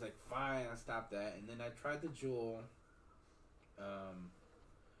I was just like, fine, I stopped that. And then I tried the Juul.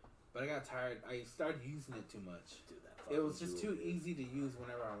 But I got tired. I started using it too much. Dude, it was just too easy to use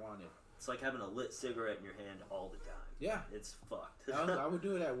whenever I wanted. It's like having a lit cigarette in your hand all the time. Yeah. It's fucked. I would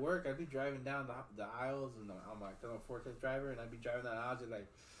do it at work. I'd be driving down the aisles, and I'm a forklift driver, and I'd be driving down the aisles just like...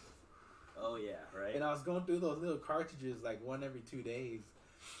 Oh, yeah, right? And I was going through those little cartridges like one every 2 days.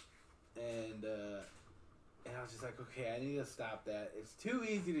 And I was just like, okay, I need to stop that. It's too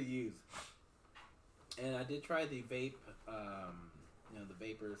easy to use. And I did try the vape, the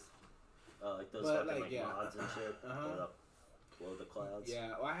vapors. Like those fucking mods and shit. Blow the clouds.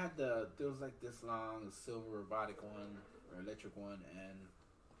 Yeah, well, there was like this long silver robotic one, or electric one, and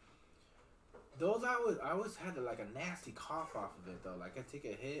those I always had like a nasty cough off of it though. Like I take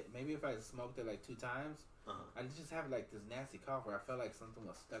a hit, maybe if I smoked it like 2 times, I'd just have like this nasty cough where I felt like something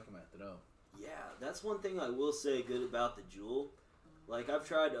was stuck in my throat. Yeah, that's one thing I will say good about the Juul. Like, I've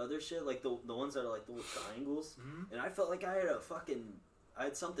tried other shit, like the ones that are like the little triangles, and I felt like I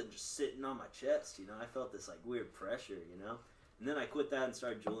had something just sitting on my chest, you know? I felt this, like, weird pressure, you know? And then I quit that and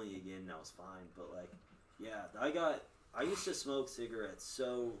started juuling again, and I was fine. But, like, yeah, I used to smoke cigarettes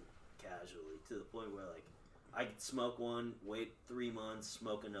so casually to the point where, like, I could smoke one, wait 3 months,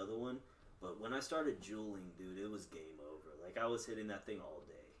 smoke another one. But when I started juuling, dude, it was game over. Like, I was hitting that thing all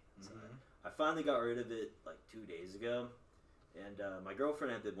day. So I finally got rid of it, like, 2 days ago. And my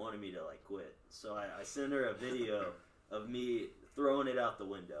girlfriend had been wanting me to, like, quit. So I sent her a video of me throwing it out the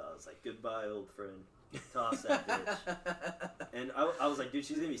window. I was like, goodbye, old friend. Toss that bitch. And I was like, dude,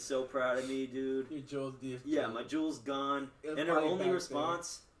 she's going to be so proud of me, dude. Your Juul's yeah, my Juul's gone. And her only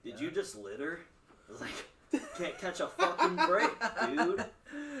response, did you just litter? I was like, can't catch a fucking break, dude.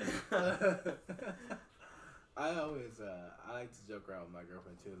 I always, I like to joke around with my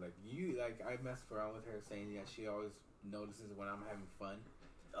girlfriend, too. Like, I mess around with her saying that she always notices when I'm having fun.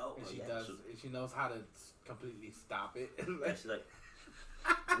 Oh, and she knows how to completely stop it. Like, she's like,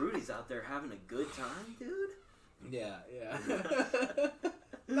 Rudy's out there having a good time, dude. Yeah.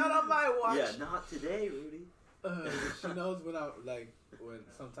 Not on my watch. Yeah, not today, Rudy. She knows when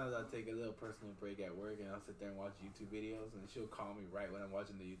sometimes I take a little personal break at work and I'll sit there and watch YouTube videos, and she'll call me right when I'm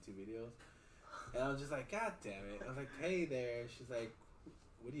watching the YouTube videos, and I was just like, God damn it! I was like, hey there. She's like,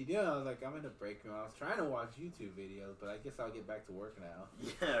 what are you doing? I was like, I'm in a break room. I was trying to watch YouTube videos, but I guess I'll get back to work now.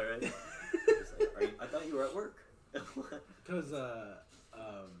 Yeah, right. Like, I thought you were at work. Because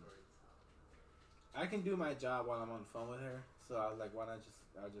I can do my job while I'm on the phone with her. So I was like, why not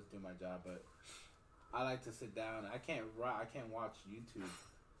I'll just do my job. But I like to sit down. I can't watch YouTube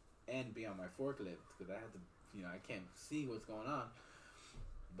and be on my forklift because I have to, I can't see what's going on.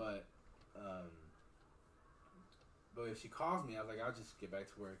 But if she calls me, I was like, I'll just get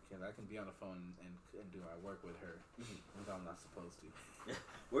back to work and I can be on the phone and do my work with her if I'm not supposed to.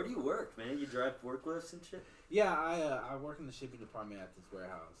 Where do you work, man? You drive forklifts and shit? Yeah, I work in the shipping department at this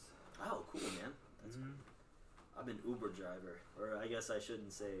warehouse. Oh, cool, man. That's cool. I'm an Uber driver, or I guess I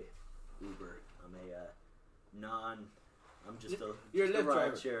shouldn't say Uber. I'm just a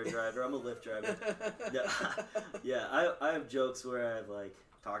ride share driver. I'm a Lyft driver. Yeah, I have jokes where I've like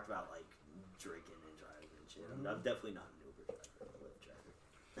talked about like drinking and driving and shit. I'm definitely not an Uber driver. I'm a Lyft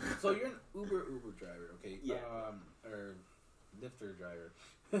driver. So you're an Uber driver, okay? Yeah. Or Lyfter driver.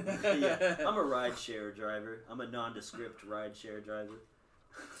 Yeah, I'm a ride share driver. I'm a nondescript ride share driver.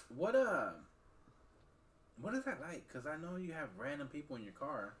 What is that like? Because I know you have random people in your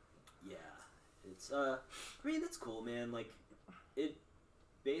car. Yeah, it's I mean, it's cool, man. Like, it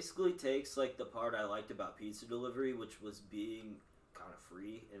basically takes like the part I liked about pizza delivery, which was being kind of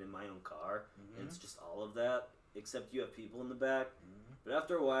free and in my own car, and it's just all of that, except you have people in the back. But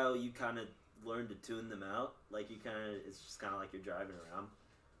after a while, you kind of learn to tune them out. Like, it's just kind of like you're driving around.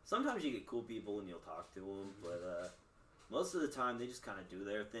 Sometimes you get cool people and you'll talk to them, but most of the time they just kind of do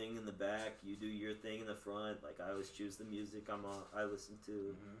their thing in the back. You do your thing in the front. Like, I always choose the music I listen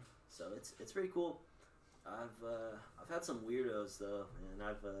to. So it's pretty cool. I've had some weirdos though, and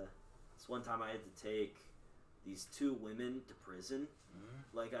this one time I had to take these 2 women to prison.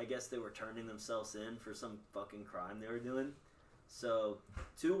 Like, I guess they were turning themselves in for some fucking crime they were doing. So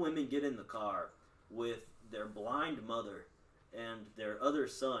 2 women get in the car with their blind mother and their other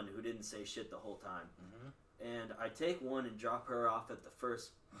son who didn't say shit the whole time. And I take one and drop her off at the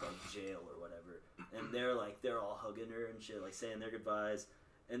first jail or whatever. And they're all hugging her and shit, like saying their goodbyes.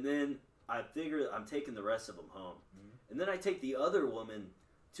 And then I figure I'm taking the rest of them home. And then I take the other woman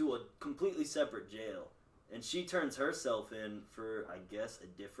to a completely separate jail. And she turns herself in for, I guess, a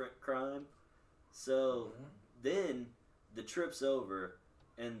different crime. So then the trip's over,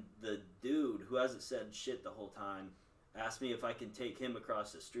 and the dude who hasn't said shit the whole time asked me if I can take him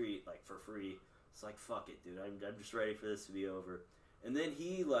across the street, like, for free. It's like, fuck it, dude. I'm just ready for this to be over. And then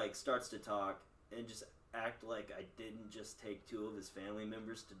he, like, starts to talk and just act like I didn't just take 2 of his family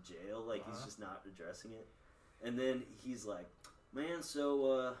members to jail. Like, he's just not addressing it. And then he's like, man,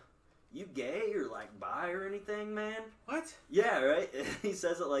 so, you gay or, like, bi or anything, man? What? Yeah, right? He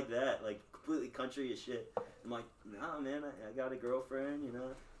says it like that, like, completely country as shit. I'm like, nah, man, I got a girlfriend, you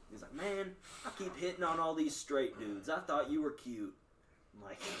know? He's like, man, I keep hitting on all these straight dudes. I thought you were cute. I'm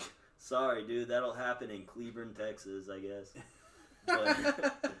like, sorry, dude, that'll happen in Cleburne, Texas, I guess. But,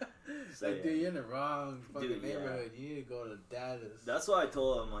 so, like, dude, you're in the wrong fucking neighborhood. You need to go to Dallas. That's why I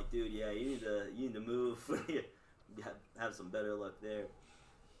told him, like, dude, yeah, you need to move. Have some better luck there.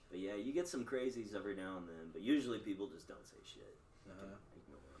 But yeah, you get some crazies every now and then. But usually people just don't say shit.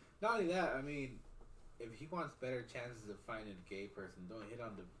 Not only that, I mean, if he wants better chances of finding a gay person, don't hit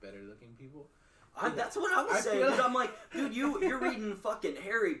on the better looking people. That's what I was saying. Dude, I'm like, dude, you're reading fucking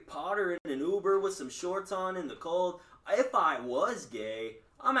Harry Potter in an Uber with some shorts on in the cold. If I was gay,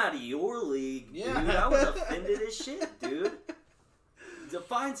 I'm out of your league, dude. I was offended as shit, dude. To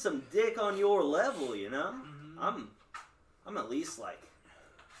find some dick on your level, you know? Mm-hmm. I'm at least like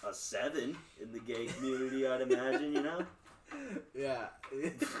a 7 in the gay community, I'd imagine, you know? Yeah.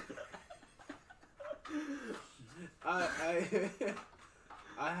 I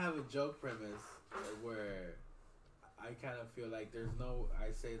have a joke premise where I kind of feel like there's no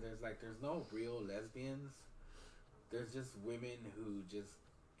real lesbians. There's just women who just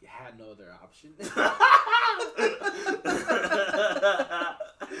had no other option.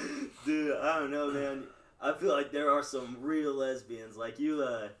 Dude, I don't know, man. I feel like there are some real lesbians. Like you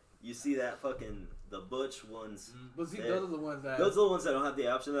see that fucking the butch ones. But see, those are the ones that don't have the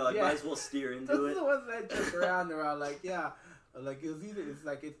option. They're like, might as well steer into those it. Those are the ones that joke around. They're all like, yeah, like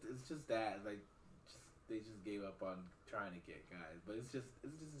it's just that, like, they just gave up on trying to get guys. But it's just a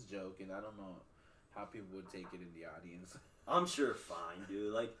joke, and I don't know how people would take it in the audience. I'm sure fine,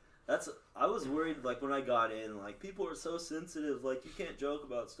 dude. Like, I was worried, like, when I got in, like, people are so sensitive, like, you can't joke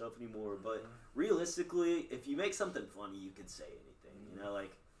about stuff anymore. But realistically, if you make something funny, you can say anything. You know,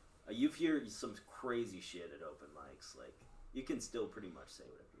 like, you hear some crazy shit at open mics. Like, you can still pretty much say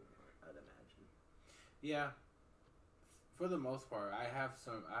whatever you want, I'd imagine. Yeah. For the most part, I have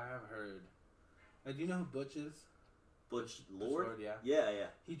heard. Like, do you know who Butch is? Butch Lord? Yeah. Yeah.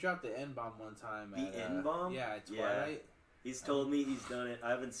 He dropped the N-bomb one time. The N-bomb? Yeah, at Twilight. Yeah. He's told me he's done it. I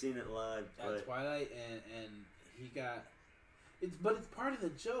haven't seen it live. At Twilight, and he got... But it's part of the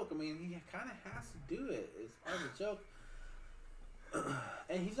joke. I mean, he kind of has to do it. It's part of the joke.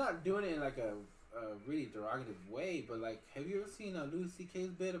 And he's not doing it in, like, a really derogative way, but, like, have you ever seen Louis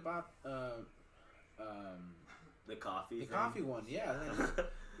C.K.'s bit about... the coffee The thing? coffee one, yeah.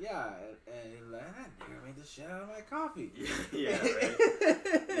 Yeah, and he's like, I never made the shit out of my coffee. Yeah, right.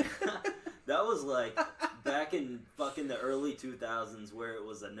 That was like back in fucking the early 2000s where it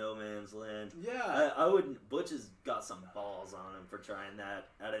was a no man's land. Yeah. Butch has got some balls on him for trying that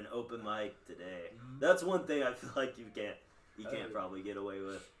at an open mic today. Mm-hmm. That's one thing I feel like you can't probably get away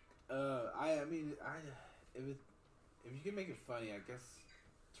with. If you can make it funny, I guess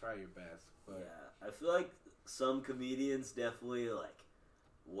try your best. But yeah, I feel like some comedians definitely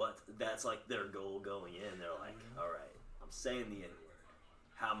that's like their goal going in. They're like, all right, I'm saying the N-word.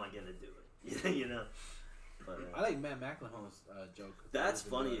 How am I gonna do it? You know. But, I like Matt McElhoney's joke. That's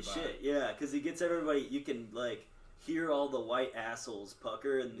funny as shit. Yeah, because he gets everybody. You can like hear all the white assholes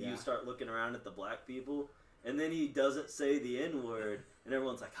pucker, and you start looking around at the black people, and then he doesn't say the N-word, and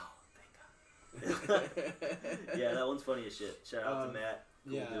everyone's like, oh, thank God. Yeah, that one's funny as shit. Shout out to Matt.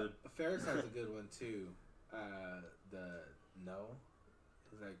 Cool dude. Ferris has a good one too.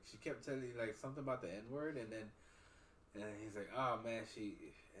 It's like she kept telling you like something about the N-word, and he's like, oh man,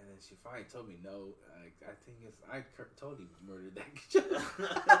 and then she finally told me no. I think I totally murdered that kid.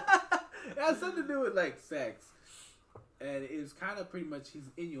 It has something to do with like sex, and it was kind of pretty much he's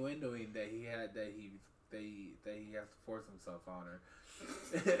innuendoing that he has to force himself on her.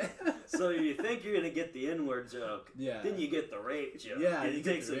 So you think you're gonna get the N-word joke, then you get the rape joke. Yeah, and it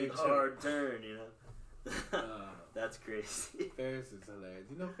takes a hard turn, you know. That's crazy. Ferris is hilarious.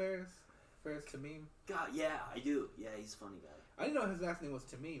 You know Ferris? Ferris Tamim? God, yeah, I do. Yeah, he's a funny guy. I didn't know his last name was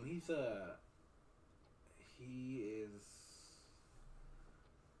Tamim. He's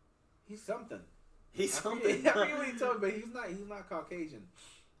something. He's something. I forget what he told me, but he's not Caucasian.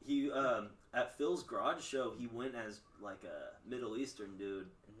 He at Phil's garage show, he went as like a Middle Eastern dude.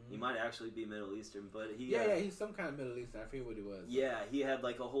 Mm-hmm. He might actually be Middle Eastern, but he he's some kind of Middle Eastern. I forget what he was. Yeah, he had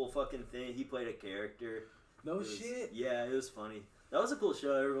like a whole fucking thing. He played a character. Shit. Yeah, it was funny. That was a cool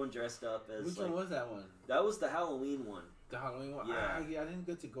show. Everyone dressed up as. Which one was that one? That was the Halloween one. The Halloween one. Yeah, I didn't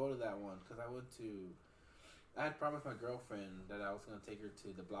get to go to that one because I had promised my girlfriend that I was gonna take her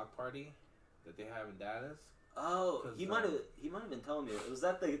to the block party that they have in Dallas. Oh, he might have been telling me. Was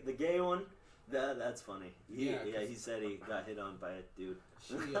that the gay one? That's funny. He said he got hit on by a dude.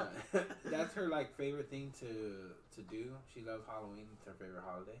 That's her like favorite thing to do. She loves Halloween. It's her favorite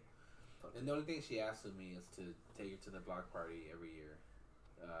holiday. And the only thing she asks of me is to take her to the block party every year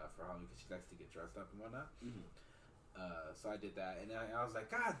for Halloween because she likes to get dressed up and whatnot. Mm-hmm. So I did that, and I was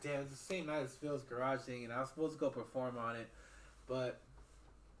like, God damn, it's the same night as Phil's garage thing, and I was supposed to go perform on it, but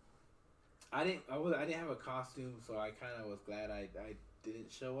I didn't have a costume, so I kind of was glad I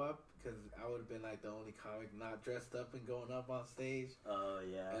didn't show up because I would have been like the only comic not dressed up and going up on stage. Oh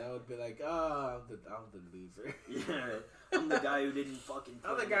yeah. And I would be like, oh, I'm the loser. Yeah, I'm the guy who didn't fucking.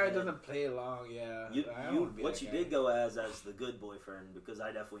 I'm the guy who doesn't play along. Yeah. What you did go as the good boyfriend, because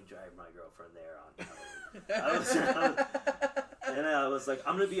I definitely dragged my girlfriend there on Halloween. And I was like,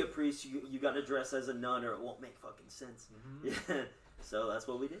 I'm gonna be a priest. You got to dress as a nun, or it won't make fucking sense. Mm-hmm. Yeah. So that's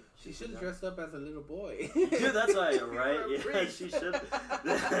what we did. She should have dressed up as a little boy. Dude, that's right, right? Yeah, she should.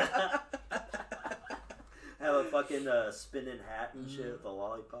 Have a fucking spinning hat and shit with a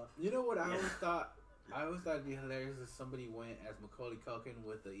lollipop. You know what I always thought? I always thought it'd be hilarious if somebody went as Macaulay Culkin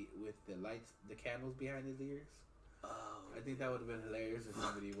with the lights, the candles behind his ears. Oh, I think that would have been hilarious if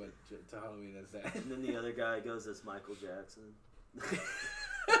somebody went to Halloween as that. And then the other guy goes as Michael Jackson.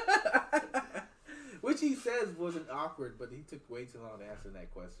 Which he says wasn't awkward, but he took way too long to answer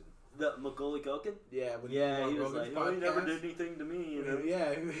that question. The Macaulay Culkin? Yeah, he was like, oh, he never did anything to me. You know?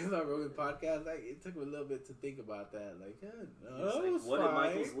 Yeah, he was on Rogan's podcast. Like, it took him a little bit to think about that. Like, what did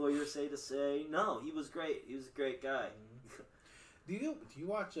Michael's lawyer say? No, he was great. He was a great guy. Mm-hmm. Do you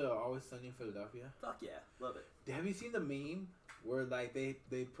watch Always Sunny in Philadelphia? Fuck yeah, love it. Have you seen the meme where like they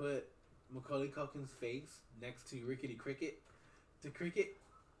put Macaulay Culkin's face next to Rickety Cricket?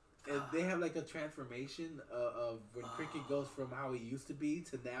 And they have like a transformation of when Cricket goes from how he used to be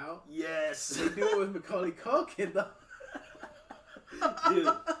to now. Yes. They do it with Macaulay Culkin though. Dude,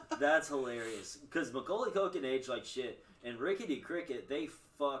 that's hilarious. Because Macaulay Culkin aged like shit, and Rickety Cricket, they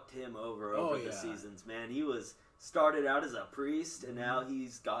fucked him over the seasons, man. He started out as a priest, and now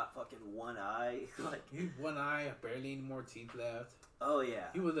he's got fucking one eye. Like, he had one eye, barely any more teeth left. Oh yeah.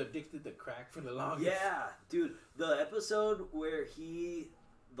 He was addicted to crack for the longest. Yeah, dude. The episode where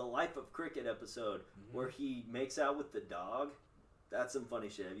the Life of Cricket episode, where he makes out with the dog, that's some funny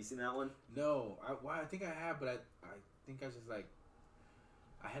shit. Have you seen that one? No. I think I have, but I think I just like,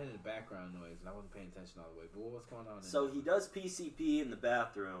 I had it in the background noise and I wasn't paying attention all the way. But what's going on? So he does PCP in the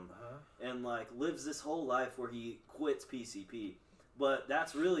bathroom and like lives this whole life where he quits PCP, but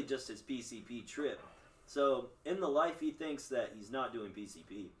that's really just his PCP trip. So in the life he thinks that he's not doing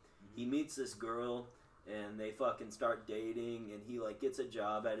PCP. He meets this girl. And they fucking start dating, and he like gets a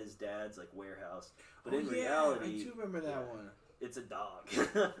job at his dad's like warehouse. But in reality, I do remember that one. It's a dog.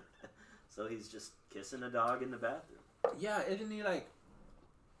 So he's just kissing a dog in the bathroom. Yeah, isn't he like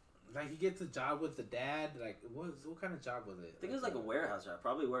he gets a job with the dad? Like what kind of job was it? I think it was like a warehouse job,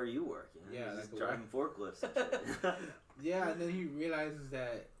 probably where you work. You know? Yeah, like driving forklifts. And shit. Yeah, and then he realizes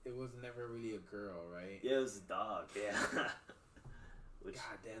that it was never really a girl, right? Yeah, it was a dog. Yeah. Which,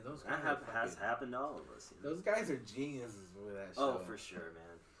 God damn, those guys has happened to all of us. You know? Those guys are geniuses with that show. Oh, for sure,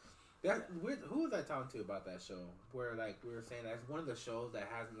 man. Who was I talking to about that show? Where like we were saying that's one of the shows that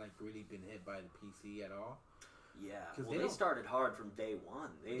hasn't like really been hit by the PC at all. Yeah, well, they started hard from day one.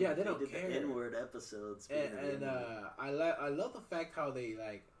 They don't did care. The N-word episodes. And I love the fact how they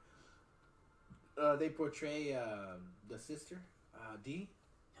like they portray the sister Dee.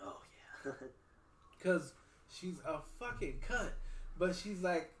 Oh yeah, because she's a fucking cunt. But she's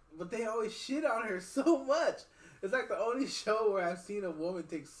like, but they always shit on her so much. It's like the only show where I've seen a woman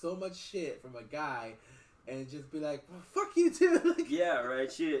take so much shit from a guy and just be like, well, fuck you too. Like, yeah,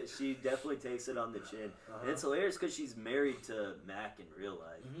 right. She definitely takes it on the chin. And it's hilarious because she's married to Mac in real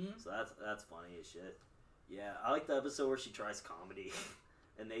life. So that's funny as shit. Yeah, I like the episode where she tries comedy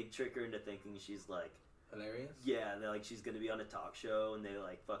and they trick her into thinking she's like hilarious. Yeah, they're like she's gonna be on a talk show and they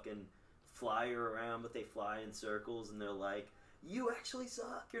like fucking fly her around, but they fly in circles and they're like, you actually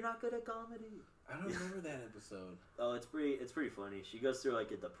suck. You're not good at comedy. I don't remember that episode. Oh, it's pretty funny. She goes through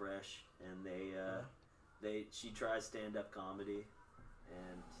like a depression, and she tries stand up comedy,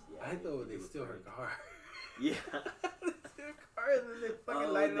 and yeah. I thought they steal her car. Yeah. They steal her car and then they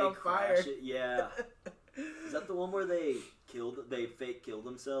fucking light it on fire. It. Yeah. Is that the one where they fake kill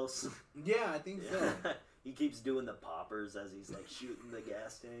themselves? Yeah, I think so. He keeps doing the poppers as he's like shooting the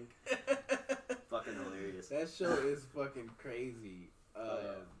gas tank. Fucking hilarious. That show is fucking crazy.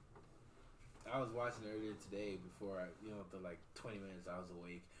 I was watching earlier today before the like 20 minutes I was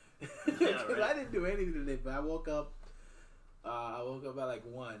awake. Yeah, right. I didn't do anything today, but I woke up at like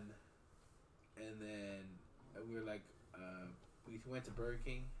 1, and then we were like we went to Burger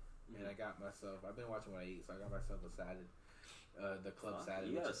King, and I got myself. I've been watching what I eat, so I got myself a salad. The club salad.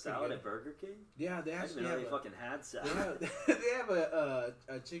 You got a salad at Burger King? Yeah, they actually have. They fucking had salad. They have a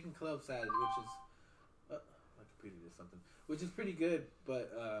chicken club salad, which is my computer did something, which is pretty good.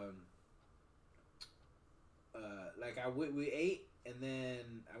 But like we ate, and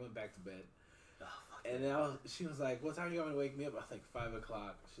then I went back to bed. Oh, fuck And then she was like, "What time are you going to wake me up?" I was like, 5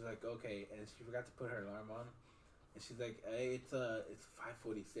 o'clock. She's like, "Okay," and she forgot to put her alarm on. And she's like, "Hey, it's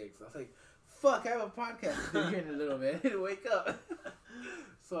 5:46." I was like, "Fuck, I have a podcast to do here in a little bit. I need to wake up."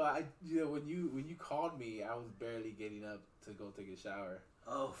 So when you called me, I was barely getting up to go take a shower.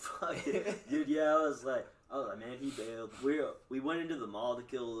 Oh fuck, dude! Yeah, I was like, man, he bailed. We went into the mall to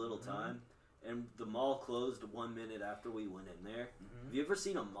kill a little time, and the mall closed 1 minute after we went in there. Mm-hmm. Have you ever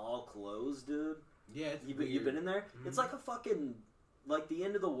seen a mall close, dude? Yeah, you've been in there. Mm-hmm. It's like a fucking like the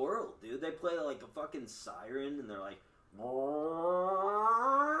end of the world, dude. They play like a fucking siren, and they're like, yeah.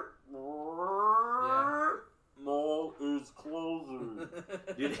 Mall is closing.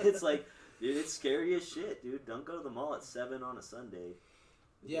 Dude, it's like, it's scary as shit, dude. Don't go to the mall at 7 on a Sunday.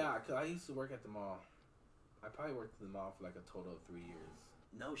 Yeah, cause I used to work at the mall. I probably worked at the mall for like a total of 3 years.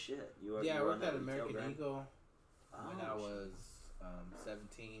 No shit. I worked at American Eagle when I was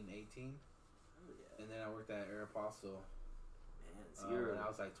 17, 18. Oh, yeah. And then I worked at Aeropostale when I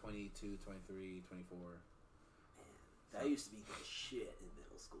was like 22, 23, 24. That used to be the shit in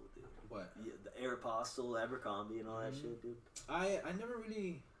middle school, dude. What? Yeah, the Aeropostale, Abercrombie, and all that shit, dude. I never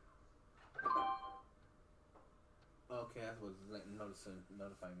really... Okay, that was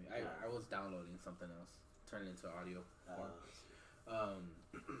notifying me. I was downloading something else. Turn it into audio form.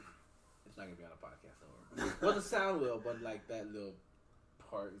 It's not going to be on a podcast anymore. Well, the sound will, but like that little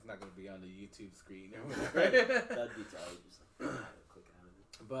part is not going to be on the YouTube screen or whatever. That'd be tight. Just like, click out of it.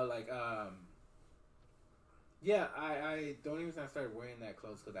 But like, yeah, I the only reason I started wearing that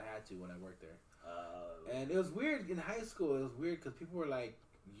clothes because I had to when I worked there. And it was weird in high school. It was weird because people were like,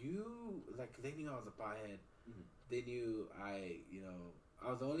 they knew I was a pothead. Mm-hmm. They knew I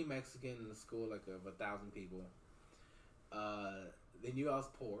was the only Mexican in the school, like of 1,000 people. They knew I was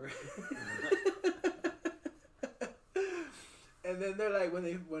poor. And then they're like,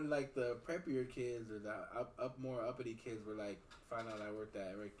 when like the preppier kids or the more uppity kids were like, find out I worked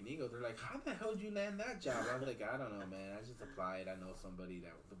at American Eagle, they're like, how the hell did you land that job? I was like, I don't know, man. I just applied. I know somebody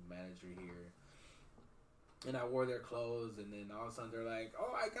that was the manager here. And I wore their clothes, and then all of a sudden they're like,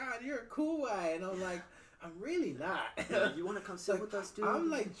 oh my God, you're a cool guy. And I'm like, I'm really not. Yeah, you want to come sit with us, dude?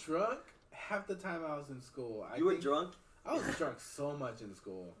 I'm like drunk half the time I was in school. You were drunk? I was drunk so much in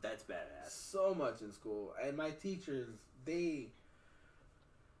school. That's badass. So much in school. And my teachers, they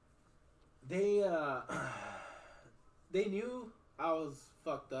knew I was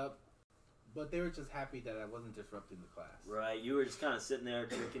fucked up, but they were just happy that I wasn't disrupting the class. Right. You were just kind of sitting there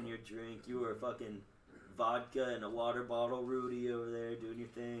drinking your drink. You were fucking vodka and a water bottle, Rudy, over there doing your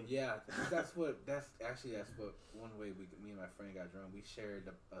thing. Yeah, that's what one way me and my friend got drunk. We shared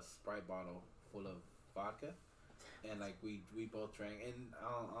a Sprite bottle full of vodka, and like we both drank. And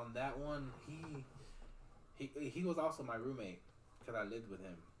on that one, he was also my roommate because I lived with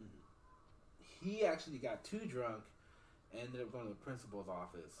him. Mm-hmm. He actually got too drunk and ended up going to the principal's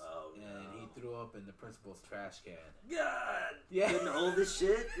office. Oh, and he threw up in the principal's trash can. God! Yeah. Couldn't hold this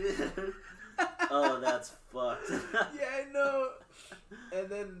shit? Oh, that's fucked. Yeah, I know. And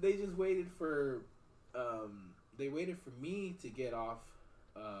then they just waited for me to get off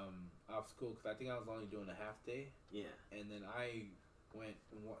school because I think I was only doing a half day. Yeah. And then I went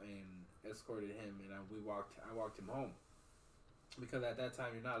and escorted him, and I walked him home because at that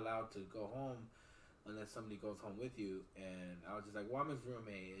time you're not allowed to go home unless somebody goes home with you. And I was just like, well, I'm his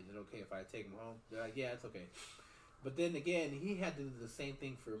roommate. Is it okay if I take him home? They're like, yeah, it's okay. But then again, he had to do the same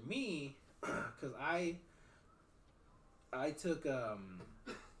thing for me because I took there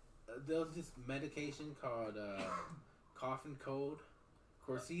was this medication called cough and cold,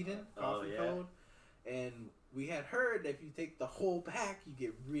 Corsedin, cough and cold, and we had heard that if you take the whole pack, you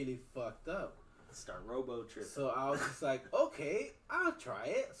get really fucked up. Start robo trip. So I was just like, okay, I'll try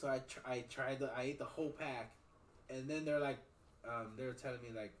it. So I ate the whole pack, and then they're like, they were telling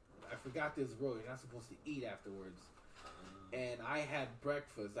me like, I forgot this rule. You're not supposed to eat afterwards. And I had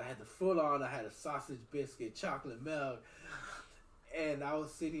breakfast. I had I had a sausage biscuit, chocolate milk, and I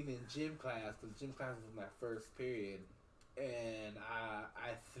was sitting in gym class because gym class was my first period, and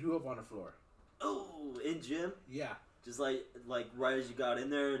I threw up on the floor. Oh, in gym? Yeah. Just like right as you got in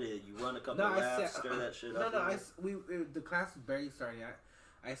there, did you run a couple laps, stir that shit up? No, the class was barely starting.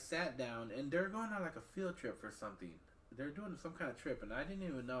 I sat down, and they're going on like a field trip for something. They're doing some kind of trip, and I didn't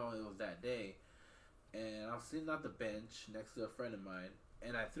even know it was that day. And I was sitting on the bench next to a friend of mine,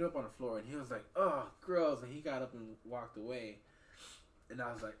 and I threw up on the floor, and he was like, oh, gross, and he got up and walked away. And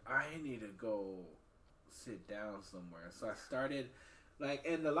I was like, I need to go sit down somewhere. So I started,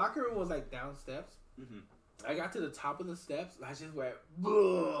 and the locker room was like down steps. Mm-hmm. I got to the top of the steps, and I just went,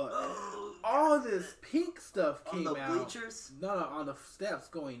 oh, all this pink stuff came out. On the bleachers? No, on the steps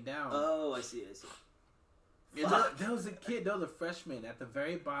going down. Oh, I see. There was a kid, there was a freshman at the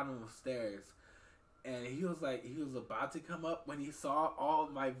very bottom of the stairs. And he was about to come up when he saw all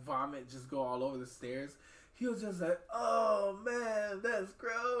my vomit just go all over the stairs. He was just like, oh man, that's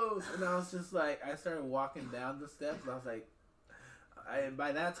gross. And I was just like, I started walking down the steps. And I was like, and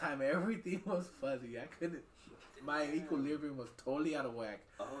by that time, everything was fuzzy. My equilibrium was totally out of whack.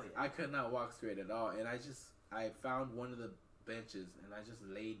 Oh, yeah. I could not walk straight at all. And I found one of the benches and I just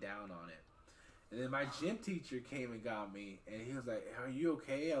laid down on it. And then my gym teacher came and got me, and he was like, "Are you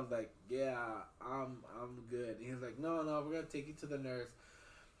okay?" I was like, "Yeah, I'm good." And he was like, "No, we're gonna take you to the nurse."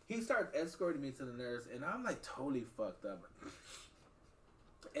 He started escorting me to the nurse, and I'm like totally fucked up.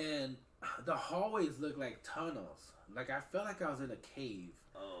 And the hallways look like tunnels. Like I felt like I was in a cave.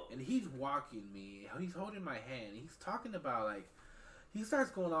 Oh. And he's walking me. He's holding my hand. He's talking about like. He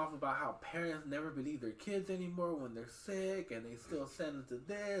starts going off about how parents never believe their kids anymore when they're sick, and they still send them to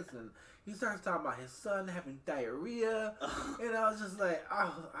this, and he starts talking about his son having diarrhea, and I was just like,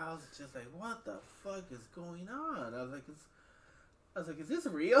 what the fuck is going on? I was like, is this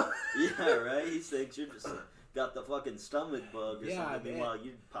real? Yeah, right. He thinks you're just got the fucking stomach bug or something. Meanwhile,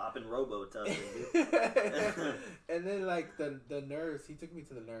 you popping Robitussin, dude. And then like the nurse, he took me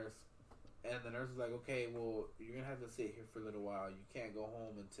to the nurse. And the nurse was like, okay, well, you're going to have to sit here for a little while. You can't go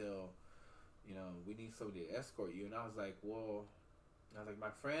home until, we need somebody to escort you. And I was like, my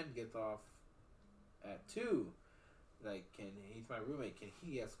friend gets off at 2. Like, he's my roommate. Can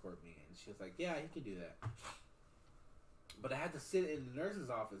he escort me? And she was like, yeah, he can do that. But I had to sit in the nurse's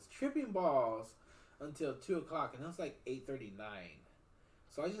office, tripping balls, until 2 o'clock. And it was like 8:39.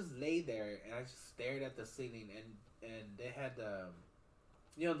 So I just lay there, and I just stared at the ceiling. And they had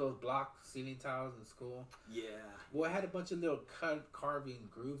those block ceiling tiles in school? Yeah. Well, it had a bunch of little carving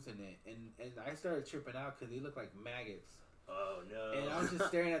grooves in it. And I started tripping out because they looked like maggots. Oh, no. And I was just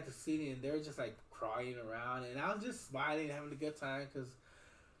staring at the ceiling, and they were just, like, crawling around. And I was just smiling, having a good time because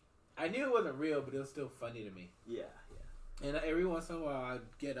I knew it wasn't real, but it was still funny to me. Yeah. And every once in a while,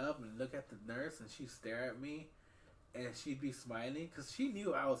 I'd get up and look at the nurse, and she'd stare at me. And she'd be smiling because she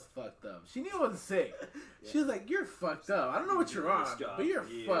knew I was fucked up. She knew I wasn't sick. Yeah. She was like, "You're fucked up. I don't know what you're on, but you're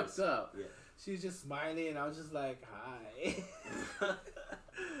fucked up." Yeah. She's just smiling, and I was just like, "Hi."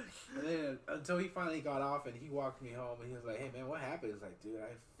 And then until he finally got off, and he walked me home, and he was like, "Hey man, what happened?" It's like, "Dude,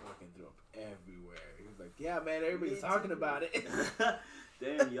 I fucking threw up everywhere." He was like, "Yeah, man, everybody's talking about it."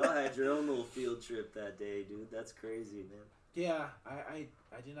 Damn, y'all had your own little field trip that day, dude. That's crazy, man. Yeah, I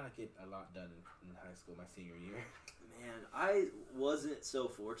did not get a lot done in high school my senior year. Man, I wasn't so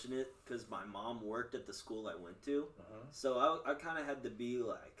fortunate because my mom worked at the school I went to. Uh-huh. So I kind of had to be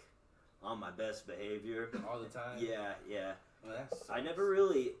like on my best behavior. All the time? Yeah. Well, I never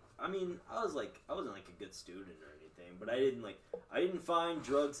really, I wasn't like a good student or anything, but I didn't find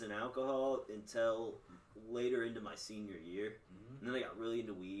drugs and alcohol until later into my senior year. Mm-hmm. And then I got really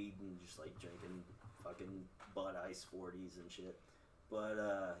into weed and just like drinking fucking Bud Ice 40s and shit. But,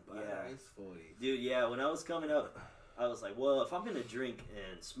 Bud Ice 40s. Dude, yeah, when I was coming up, I was like, well, if I'm going to drink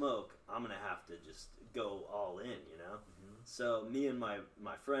and smoke, I'm going to have to just go all in, Mm-hmm. So me and my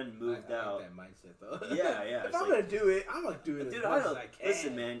friend moved out. I like that mindset, though. Yeah. If I'm going to do it, I'm going to do it as much as I can.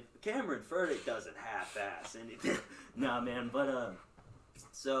 Listen, man, Cameron Furtick doesn't half-ass anything. Nah, man, but,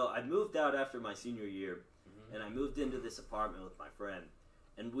 so I moved out after my senior year, mm-hmm. and I moved into this apartment with my friend,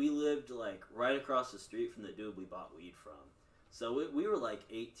 and we lived, like, right across the street from the dude we bought weed from. So we were, like,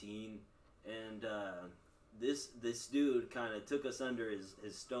 18, and, this dude kind of took us under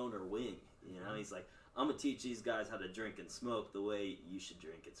his stoner wing, He's like, I'm going to teach these guys how to drink and smoke the way you should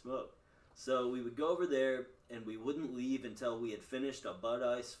drink and smoke. So we would go over there, and we wouldn't leave until we had finished a Bud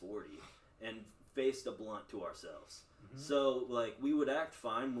Ice 40 and faced a blunt to ourselves. Mm-hmm. So, like, we would act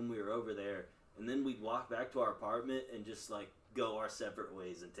fine when we were over there, and then we'd walk back to our apartment and just, like, go our separate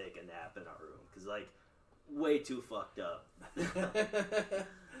ways and take a nap in our room. Because, like, way too fucked up.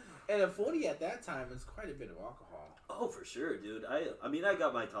 And a 40 at that time is quite a bit of alcohol. Oh, for sure, dude. I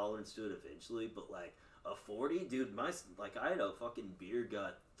got my tolerance to it eventually, but like a 40, dude, I had a fucking beer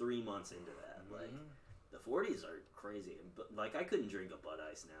gut 3 months into that. Mm-hmm. Like the 40s are crazy, but like I couldn't drink a Bud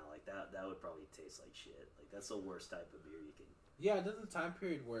Ice now. Like that would probably taste like shit. Like that's the worst type of beer you can. Yeah, there's a time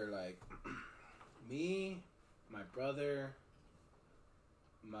period where like me, my brother,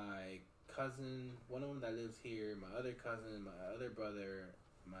 my cousin, one of them that lives here, my other cousin, my other brother,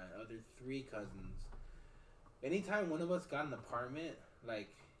 my other 3 cousins. Anytime one of us got an apartment, like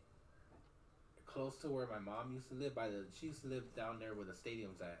close to where my mom used to live, she used to live down there where the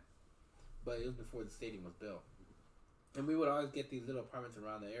stadium's at, but it was before the stadium was built. And we would always get these little apartments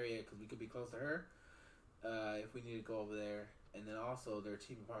around the area because we could be close to her if we needed to go over there. And then also they're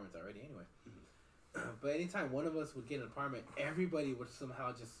cheap apartments already anyway. Mm-hmm. But anytime one of us would get an apartment, everybody would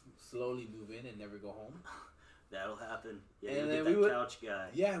somehow just slowly move in and never go home. That'll happen. Yeah, and then we would, couch guy.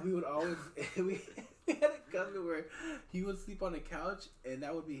 Yeah, we would always. we had a cousin where he would sleep on the couch, and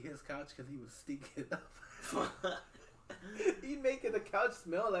that would be his couch because he would stink it up. He'd make the couch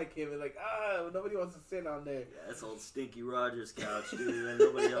smell like him, and like nobody wants to sit on there. Yeah, that's old Stinky Rogers couch, dude. And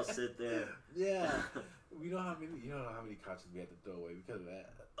nobody else sit there. Yeah, you don't know how many couches we had to throw away because of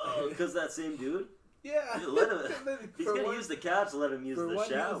that. Oh, because that same dude. Yeah, Dude, let him. He's gonna use the couch. Let him use the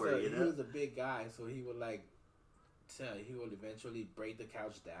shower. He was a big guy, so he would he would eventually break the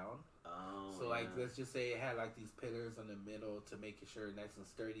couch down. Oh. So let's just say it had like these pillars in the middle to make it sure nice and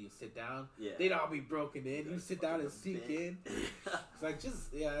sturdy. You sit down, yeah, they'd all be broken in. You sit down and sink in. It's like it's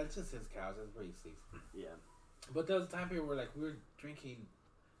just his couch. It's pretty sleek. Yeah. But there was a time period where like we were drinking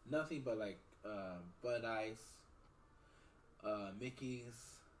nothing but like Bud Ice,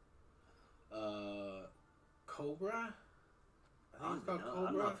 Mickey's, Cobra. I think it's called Cobra.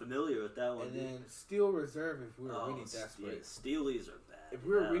 I'm not familiar with that one. And then Steel Reserve if we were really desperate. Steelies are bad. If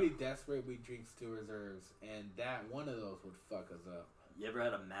we were really desperate, we'd drink Steel Reserves, and that one of those would fuck us up. You ever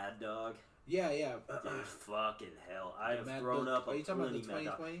had a Mad Dog? Yeah. Dude, fucking hell. I have thrown up a Are you talking about the Mad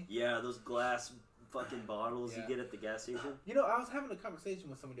Dog. 2020? Yeah, those glass fucking bottles you get at the gas station. You know, I was having a conversation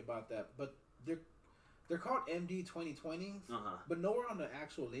with somebody about that, but they're called MD 2020s, but nowhere on the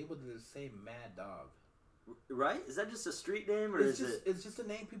actual label does it say Mad Dog. Right? Is that just a street name, or it's just a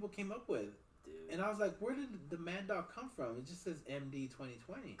name people came up with? Dude. And I was like, where did the Mad Dog come from? It just says MD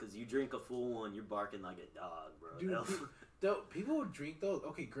 2020. Because you drink a full one, you're barking like a dog, bro. Dude, people would drink those.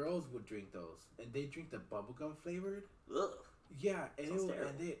 Okay, girls would drink those, and they drink the bubblegum flavored. Ugh. Yeah,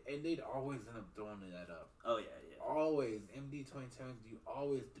 and they'd always end up throwing that up. Oh yeah. Always MD 2010. You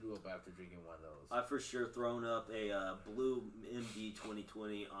always threw up after drinking one of those. I for sure thrown up a blue MD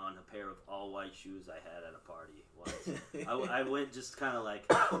 2020 on a pair of all white shoes I had at a party once. I went just kind of like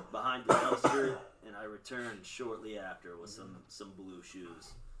behind the dumpster, and I returned shortly after with some blue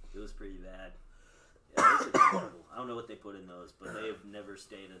shoes. It was pretty bad. Yeah, those are terrible. I don't know what they put in those, but they have never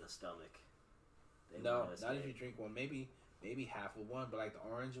stayed in the stomach. No, not if you drink one. Maybe half of one, but like the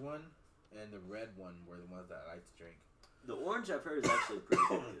orange one and the red one were the ones that I like to drink. The orange I've heard is actually pretty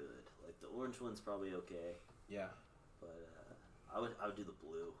good. Like the orange one's probably okay. Yeah. But I would do the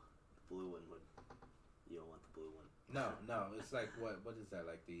blue. The blue one you don't want the blue one. No. It's like what is that?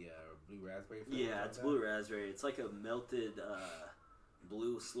 Like the blue raspberry flavor? Yeah, it's blue raspberry. It's like a melted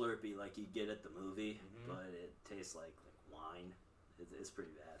blue Slurpee like you get at the movie, but it tastes like wine. It's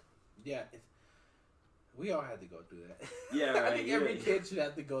pretty bad. Yeah. We all had to go through that. Yeah, right. I think every kid should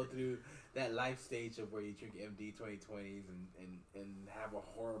have to go through that life stage of where you drink MD 2020s and have a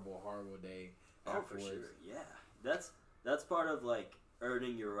horrible day afterwards. For sure. Yeah, that's part of like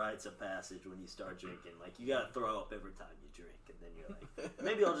earning your rites of passage when you start drinking. Like you gotta throw up every time you drink, and then you're like,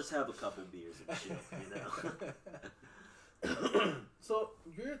 maybe I'll just have a couple beers and chill. You know. So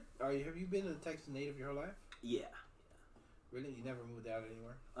have you been a Texas native your whole life? Yeah. Really? You never moved out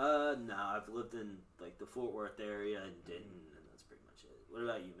anywhere? No. I've lived in like the Fort Worth area and Denton, and that's pretty much it. What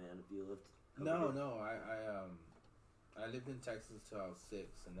about you, man? Have you lived? No. I lived in Texas till I was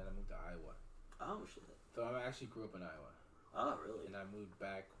 6, and then I moved to Iowa. Oh shit! So I actually grew up in Iowa. Oh really? And I moved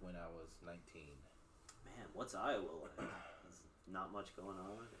back when I was 19. Man, what's Iowa like? There's not much going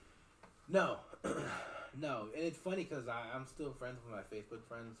on. No, no, and it's funny because I'm still friends with my Facebook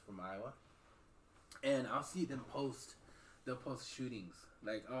friends from Iowa, and I'll see them post. They'll post shootings,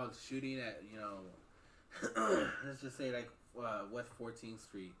 like shooting at let's just say like West 14th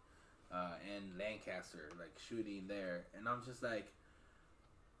Street and Lancaster, like shooting there, and I'm just like,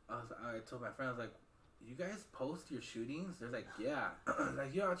 I told my friends like, you guys post your shootings? They're like, yeah,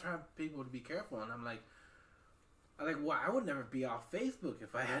 like y'all trying people to be careful, and I'm like, well, I would never be off Facebook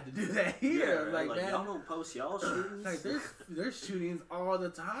if I had to do that here. Yeah, like man, y'all don't post y'all shootings. Like there's shootings all the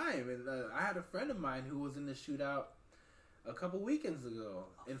time, and I had a friend of mine who was in the shootout a couple weekends ago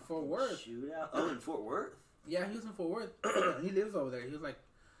in Fort Worth. Shootout? Oh, in Fort Worth? Yeah, he was in Fort Worth. He lives over there. He was like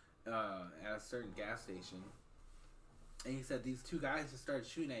at a certain gas station, and he said these two guys just started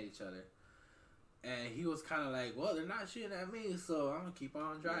shooting at each other. And he was kind of like, well, they're not shooting at me, so I'm going to keep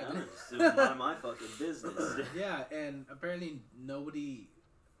on driving. Yeah, I'm just doing my fucking business. Yeah, and apparently nobody,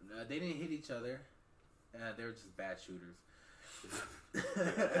 they didn't hit each other. They were just bad shooters.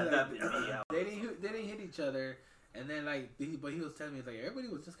 They didn't hit each other. And then, but he was telling me, like, everybody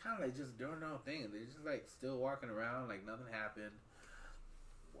was just kind of, like, just doing their own thing. They just, like, still walking around like nothing happened.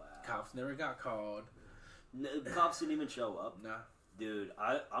 Wow. Cops never got called. No, cops didn't even show up. Nah. Dude,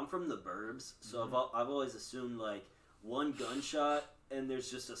 I'm from the burbs, so I've always assumed, like, one gunshot and there's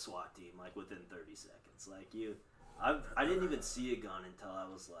just a SWAT team like within 30 seconds. Like I didn't even see a gun until I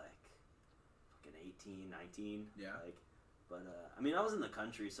was like fucking 18, 19. Yeah. Like, but I mean, I was in the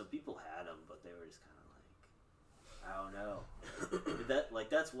country, so people had them, but they were just kind of like, I don't know.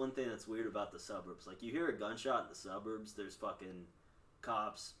 That's one thing that's weird about the suburbs. Like, you hear a gunshot in the suburbs, there's fucking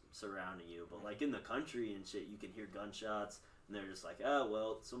cops surrounding you, but like in the country and shit, you can hear gunshots, and they're just like, oh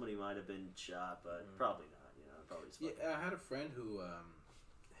well, somebody might have been shot, but probably not. You know, probably. Just yeah, I had a friend who,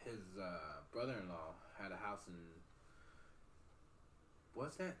 his brother-in-law had a house in.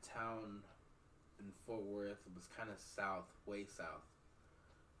 What's that town in Fort Worth? It was kind of south, way south.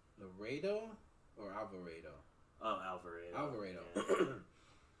 Laredo or Alvarado? Oh, Alvarado. Alvarado. Yeah.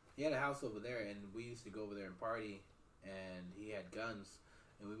 He had a house over there, and we used to go over there and party. And he had guns,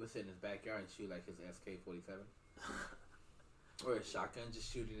 and we would sit in his backyard and shoot like his SK-47 or a shotgun,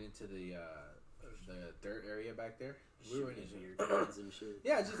 just shoot it into the dirt area back there. We were in your guns and shit.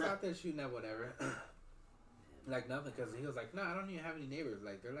 Yeah, just out there shooting at whatever. Like nothing, because he was like, no, I don't even have any neighbors.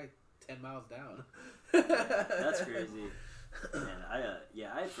 Like, they're like 10 miles down. Yeah, that's crazy. Man,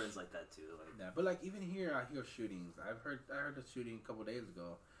 I had friends like that too. Like, yeah, but like even here, I hear shootings. I heard a shooting a couple days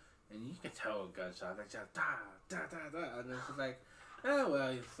ago, and you can tell a gunshot like just da da da da, and it's just like, oh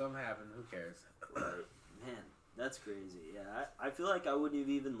well, something happened. Who cares? Right, man, that's crazy. Yeah, I feel like I wouldn't have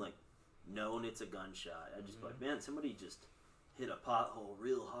even like known it's a gunshot. I'd just be like, man, somebody just hit a pothole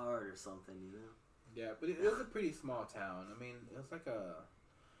real hard or something, you know? Yeah, but it was a pretty small town. I mean, it was like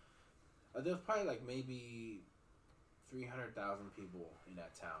there was probably like maybe 300,000 people in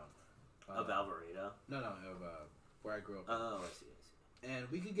that town. Of Alvarado? No, of where I grew up. Oh, I see. And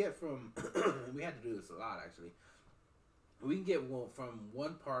we could get from, we had to do this a lot actually. We can get from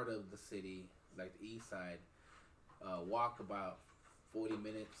one part of the city, like the east side, walk about 40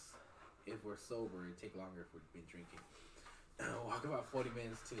 minutes if we're sober. It'd take longer if we've been drinking. Walk about 40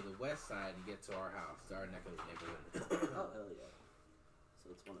 minutes to the west side and get to our house, to our neck of the neighborhood. Oh, hell yeah. So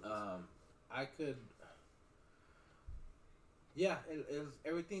it's one of those. I could... Yeah, it was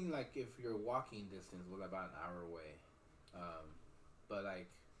everything like if you're walking distance was about an hour away. But like,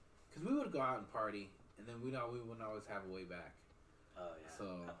 because we would go out and party, and then we wouldn't always have a way back. Oh, yeah. So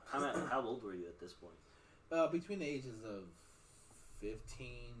how old were you at this point? Between the ages of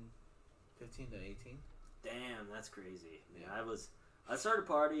 15 to 18. Damn, that's crazy. Yeah. I started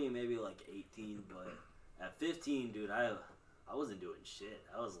partying maybe like 18, but at 15, dude, I wasn't doing shit.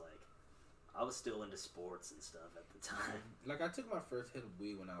 I was still into sports and stuff at the time. Like I took my first hit of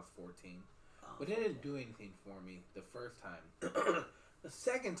weed when I was 14, but it didn't do anything for me the first time. The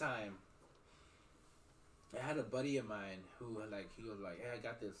second time, I had a buddy of mine who he was like, hey, I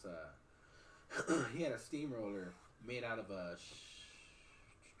got this. He had a steamroller made out of a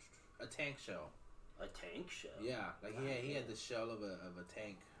tank shell. A tank shell? Yeah, like he had the shell of a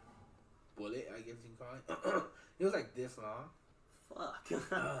tank bullet, I guess you can call it. It was like this long. Fuck.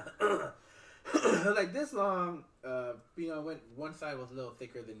 It was like this long. One side was a little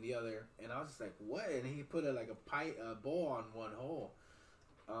thicker than the other, and I was just like, "What?" And he put a bowl on one hole,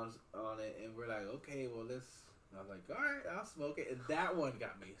 on it, and we're like, "Okay, well let's." And I was like, "All right, I'll smoke it," and that one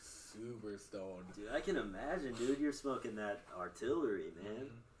got me super stoned. Dude, I can imagine, dude. You're smoking that artillery, man.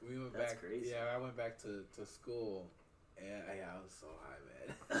 We went That's back. crazy. Yeah, I went back to school, and I was so high,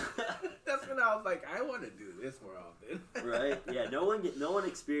 man. That's when I was like, I want to do this more often. Right? Yeah. No one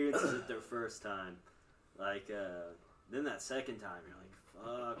experiences it their first time. Like then that second time, you're like,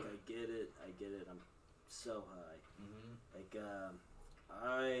 fuck, I get it. I'm so high. Mm-hmm. Like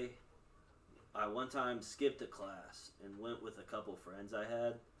I one time skipped a class and went with a couple friends I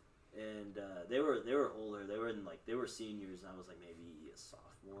had, and they were older. They were seniors, and I was like maybe a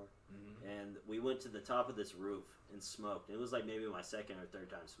sophomore. Mm-hmm. And we went to the top of this roof and smoked. It was like maybe my second or third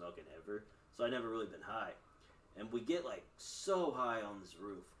time smoking ever, so I'd never really been high. And we get like so high on this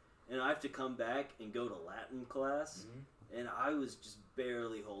roof, and I have to come back and go to Latin class, and I was just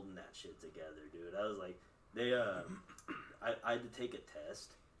barely holding that shit together, dude. I was like, I had to take a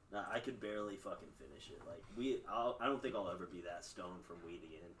test. Nah, I could barely fucking finish it. Like I don't think I'll ever be that stoned from weed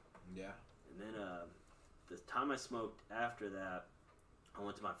again. Yeah. And then the time I smoked after that, I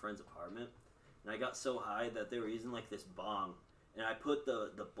went to my friend's apartment, and I got so high that they were using like this bong, and I put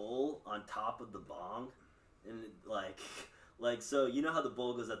the bowl on top of the bong, and like so you know how the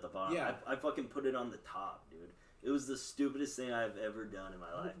bowl goes at the bottom. Yeah. I fucking put it on the top, dude. It was the stupidest thing I've ever done in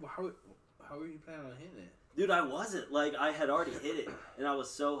my life. How were you planning on hitting it? Dude, I wasn't. Like, I had already hit it, and I was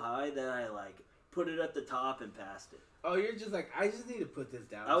so high that I, like, put it at the top and passed it. Oh, you're just like, I just need to put this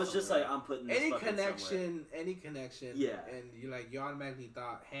down. I was just like, I'm putting this any fucking connection. Yeah. And you automatically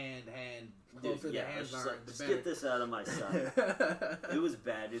thought hand, closer the hands are, like, just get this out of my sight. It was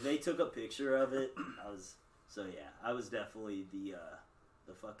bad, dude. They took a picture of it. I was definitely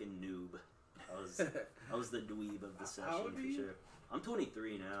the fucking noob. I was the dweeb of the session for sure. I'm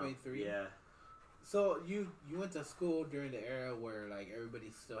 23 now. 23? Yeah. So you went to school during the era where like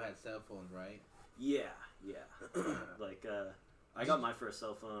everybody still had cell phones, right? Yeah. Like I got my first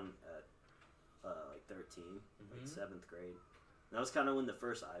cell phone at like 13, like 7th grade. And that was kind of when the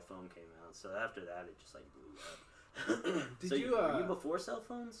first iPhone came out. So after that, it just like blew up. Were you before cell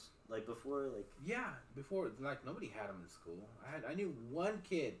phones? Like before, like before, like nobody had them in school. I knew one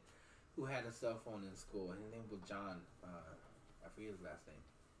kid who had a cell phone in school. His name was John. I forget his last name,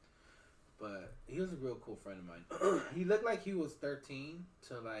 but he was a real cool friend of mine. He looked like he was 13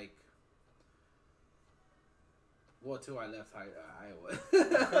 to like, well, till I left Iowa.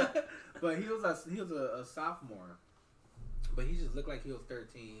 But he was a sophomore. But he just looked like he was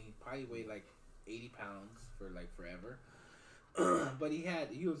 13. He probably weighed like 80 pounds for like forever. But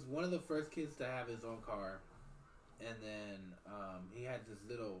he was one of the first kids to have his own car. And then he had this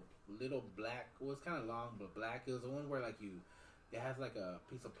little black, it was kind of long but black. It was the one where like it has like a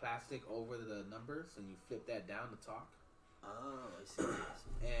piece of plastic over the numbers and you flip that down to talk. Oh, I see.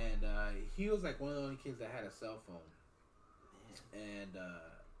 And he was like one of the only kids that had a cell phone. Man. And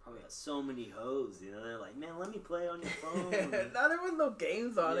probably got so many hoes, you know. They're like, man, let me play on your phone. No, there was no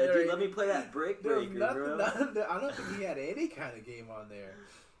games on it. Dude, let me play that Brick Breaker, bro. I don't think he had any kind of game on there.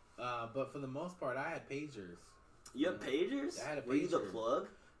 But for the most part, I had pagers. You had pagers? I had a pager. Were you the plug?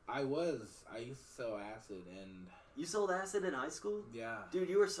 I used to sell acid and... You sold acid in high school? Yeah. Dude,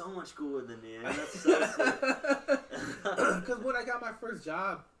 you were so much cooler than me. That's so sick. Because when I got my first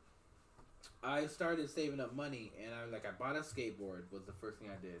job, I started saving up money, and I bought a skateboard. Was the first thing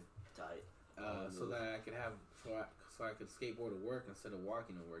I did. Tight. So that I could have so I could skateboard to work instead of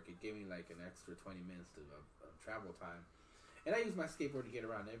walking to work. It gave me like an extra 20 minutes of travel time, and I use my skateboard to get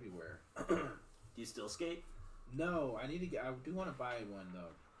around everywhere. Do you still skate? No, I do want to buy one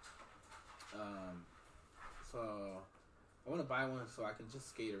though. So I want to buy one so I can just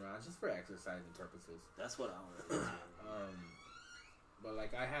skate around, just for exercising purposes. That's what I want to do. But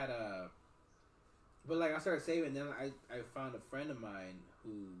like I had I started saving. Then I found a friend of mine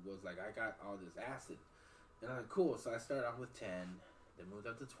who was like, I got all this acid, and I'm like, cool. So I started off with 10, then moved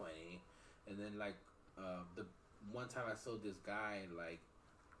up to 20, and then like the one time I sold this guy like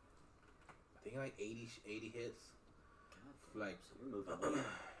I think like 80 hits. God, like so you're moving.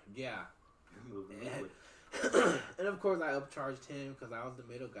 Yeah. You're moving. And of course I upcharged him because I was the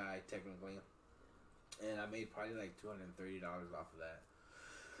middle guy technically, and I made probably like $230 off of that.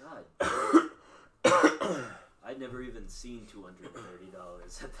 God. I'd never even seen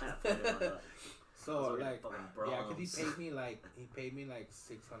 $230 at that point in my life. So like, yeah, because he paid me like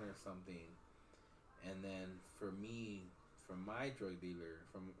 600 or something, and then for me, for my drug dealer,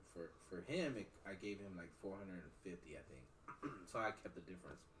 for him, I gave him like 450, I think. So I kept the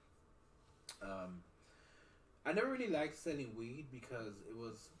difference. I never really liked selling weed because it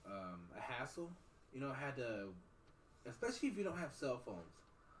was a hassle. You know, I had to, especially if you don't have cell phones.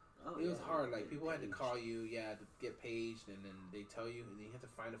 Oh, it was hard. Like people had to call you, to get paged, and then they tell you, and then you have to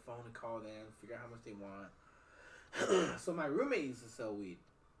find a phone and call them, figure out how much they want. So my roommate used to sell weed,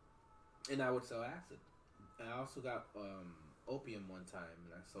 and I would sell acid. And I also got opium one time,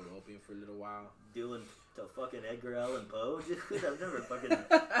 and I sold opium for a little while. Doing to fucking Edgar Allan Poe, dude. I've never fucking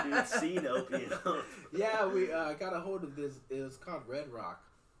seen opium. Yeah, we got a hold of this. It was called Red Rock,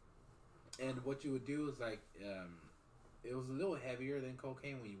 and what you would do is like. It was a little heavier than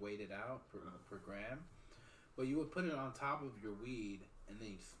cocaine when you weighed it out per gram. But you would put it on top of your weed, and then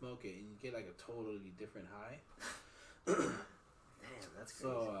you smoke it, and you get like a totally different high. Damn, that's crazy.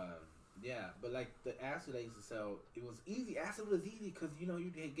 So, yeah. But like the acid I used to sell, it was easy. Acid was easy because, you know, you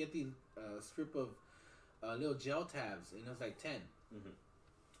get these strip of little gel tabs, and it was like 10.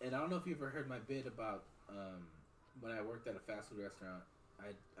 Mm-hmm. And I don't know if you ever heard my bit about when I worked at a fast food restaurant,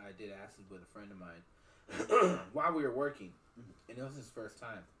 I did acid with a friend of mine. While we were working, and it was his first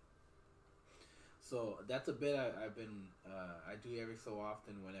time. So that's a bit I've been I do every so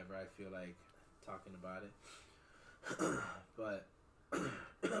often whenever I feel like talking about it. But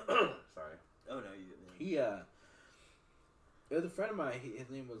sorry. Oh no, he it was a friend of mine. His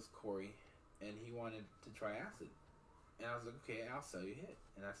name was Corey, and he wanted to try acid, and I was like, okay, I'll sell you hit,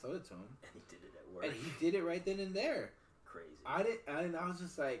 and I sold it to him. And he did it at work. And he did it right then and there. Crazy. I was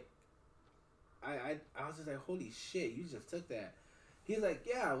just like. I was just like, holy shit, you just took that. He's like,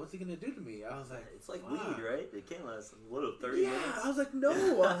 yeah, what's he gonna do to me? I was like, it's like wow. weed, right? It can't last 30 minutes. I was like, no.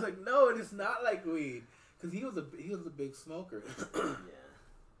 I was like, no, it is not like weed, because he was a big smoker. Yeah.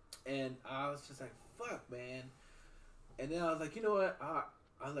 And I was just like, fuck, man. And then I was like, you know what? I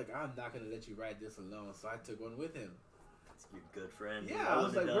was like, I'm not gonna let you ride this alone. So I took one with him. That's your good friend. Yeah, I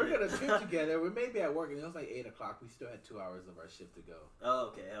was like, we're gonna trip together. We may be at work, and it was like 8 o'clock. We still had 2 hours of our shift to go. Oh,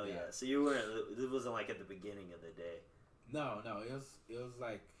 okay, hell yeah. So you weren't. It wasn't like at the beginning of the day. No, it was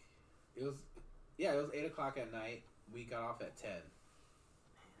 8 o'clock at night. We got off at 10.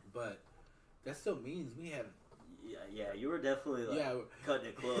 But that still means we had. Yeah, you were definitely cutting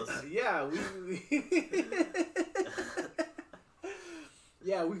it close. Yeah, we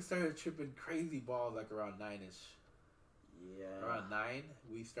yeah, we started tripping crazy balls like around 9ish. Yeah. Around 9,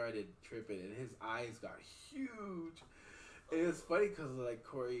 we started tripping, and his eyes got huge. And it's funny because, like,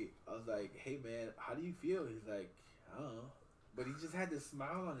 Corey, I was like, hey, man, how do you feel? He's like, I don't know. But he just had this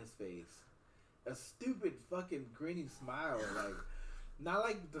smile on his face. A stupid fucking grinning smile. Like, not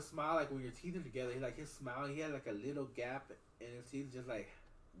like the smile like when your teeth are together. Like, his smile, he had like a little gap in his teeth, just like.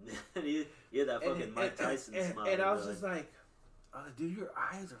 he had that fucking Mike Tyson smile. And I was just like, dude, your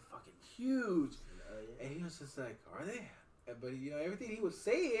eyes are fucking huge. Yeah. And he was just like, are they? But, you know, everything he would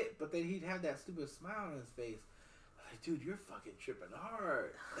say it, but then he'd have that stupid smile on his face. I was like, dude, you're fucking tripping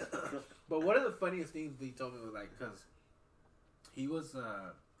hard. But one of the funniest things he told me was like, because he was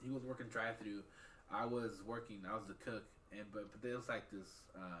working drive-thru. I was the cook, but there was like this,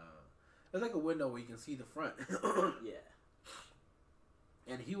 there's like a window where you can see the front. Yeah.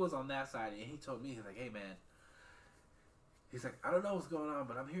 And he was on that side, and he told me, he's like, hey, man. He's like, I don't know what's going on,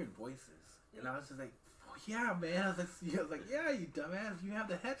 but I'm hearing voices. And I was just like, oh, yeah, man. I was like, yeah, you dumbass. You have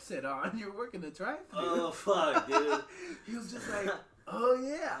the headset on. You're working the drive-thru. Oh, fuck, dude. He was just like, oh,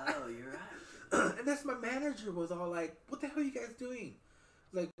 yeah. Oh, you're right. And that's my manager was all like, what the hell are you guys doing?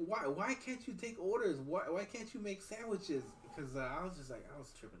 Like, why can't you take orders? Why can't you make sandwiches? Because I was just like, I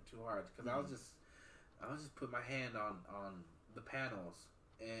was tripping too hard. Because I was just putting my hand on the panels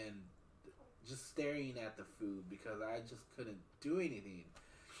and just staring at the food because I just couldn't do anything.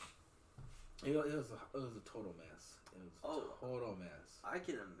 It was a total mess. It was a total mess. I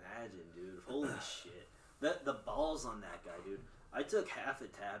can imagine, dude. Holy shit. The balls on that guy, dude. I took half a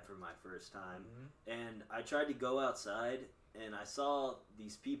tab for my first time, and I tried to go outside, and I saw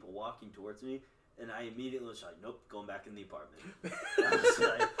these people walking towards me, and I immediately was like, nope, going back in the apartment. I was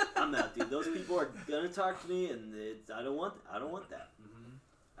like, I'm out, dude. Those people are gonna talk to me, and I don't want that.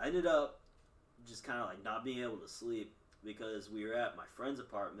 I ended up just kind of like not being able to sleep because we were at my friend's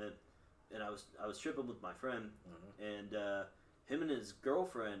apartment, and I was tripping with my friend, and him and his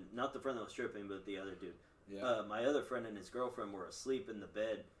girlfriend, not the friend that was tripping, but the other dude. Yeah. My other friend and his girlfriend were asleep in the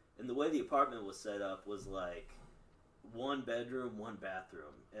bed, and the way the apartment was set up was like 1 bedroom, 1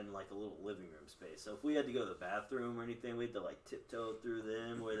 bathroom, and like a little living room space. So if we had to go to the bathroom or anything, we had to like tiptoe through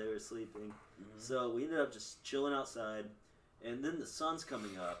them where they were sleeping. So we ended up just chilling outside, and then the sun's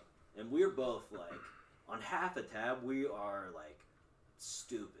coming up, and we're both like on half a tab. We are like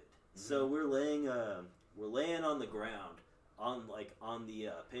stupid. So we're laying on the ground on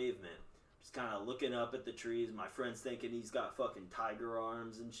the pavement. Just kind of looking up at the trees. My friend's thinking he's got fucking tiger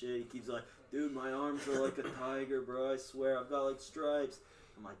arms and shit. He keeps like, dude, my arms are like a tiger, bro. I swear, I've got like stripes.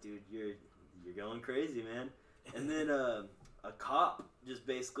 I'm like, dude, you're going crazy, man. And then a cop just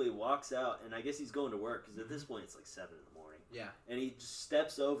basically walks out, and I guess he's going to work because at this point it's like 7 in the morning. Yeah. And he just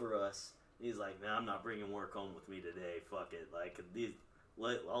steps over us. And he's like, man, I'm not bringing work home with me today. Fuck it. Like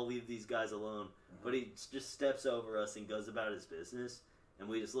I'll leave these guys alone. But he just steps over us and goes about his business. And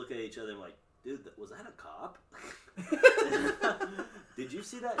we just look at each other and like, dude, was that a cop? Did you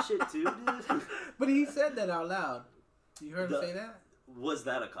see that shit too, dude? But he said that out loud. You heard him say that? Was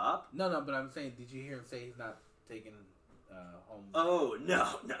that a cop? No, but I'm saying, did you hear him say he's not taking home? Oh,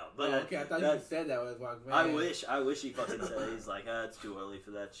 no. But okay, I thought you said that. I was like, man. I wish he fucking said it. He's like, it's too early for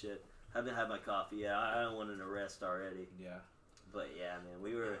that shit. Haven't had my coffee yet. I don't want an arrest already. Yeah. But yeah, man,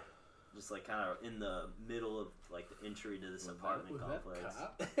 we were just like kind of in the middle of like the entry to this apartment complex.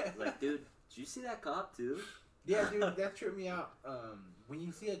 Like, dude, did you see that cop too? Yeah, dude, that tripped me out. When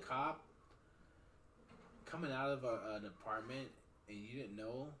you see a cop coming out of an apartment and you didn't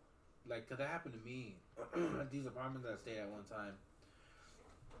know, like, cause that happened to me at these apartments I stayed at one time.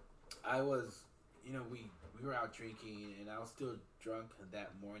 I was, we were out drinking and I was still drunk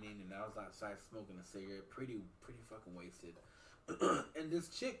that morning, and I was outside smoking a cigarette, pretty fucking wasted. And this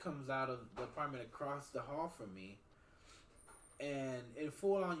chick comes out of the apartment across the hall from me, and in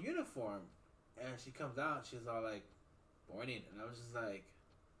full-on uniform, and she comes out and she's all like, morning, and I was just like,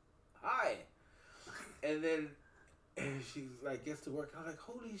 hi. And then And she's like, gets to work. And I'm like,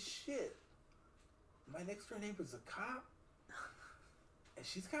 holy shit. My next door neighbor's a cop. And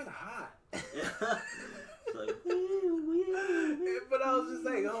she's kind of hot. It's like, but I was just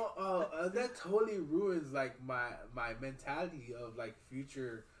like, that totally ruins like my mentality of like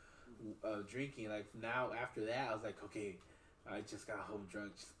future drinking. Like now after that, I was like, okay, I just got home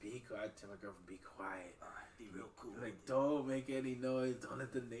drunk. Just be quiet. Tell my girlfriend, be quiet. all right, be real cool. Like, don't make any noise. Don't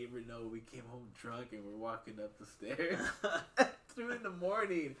let the neighbor know we came home drunk and we're walking up the stairs at 2 in the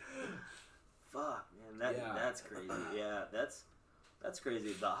morning. Fuck, man, that's crazy. Yeah, that's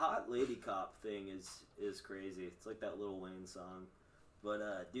crazy. The hot lady cop thing is crazy. It's like that Lil Wayne song.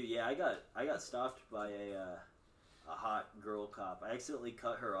 But dude, yeah, I got stopped by a hot girl cop. I accidentally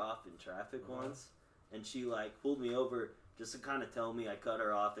cut her off in traffic once, and she like pulled me over just to kind of tell me I cut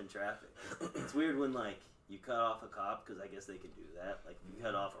her off in traffic. It's weird when like you cut off a cop because I guess they can do that. Like if you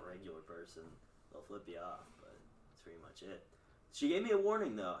cut off a regular person, they'll flip you off. But that's pretty much it. She gave me a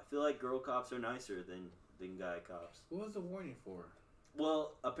warning though. I feel like girl cops are nicer than guy cops. What was the warning for?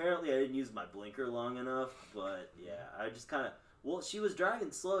 Well, apparently I didn't use my blinker long enough, but yeah, I just kind of... Well, she was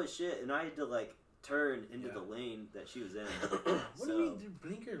driving slow as shit, and I had to, like, turn into the lane that she was in. What do you mean, do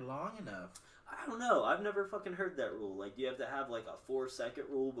blinker long enough? I don't know. I've never fucking heard that rule. Like, do you have to have, like, a 4-second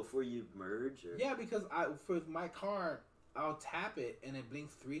rule before you merge? Or... Yeah, because for my car, I'll tap it, and it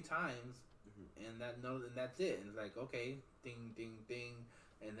blinks 3 times, and that's it. And it's like, okay, ding, ding, ding,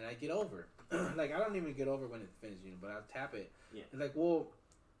 and then I get over. Like, I don't even get over when it's finished, you know, but I'll tap it. Yeah. It's like, well,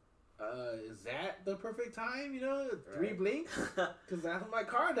 is that the perfect time, you know? 3 blinks? Because that's what my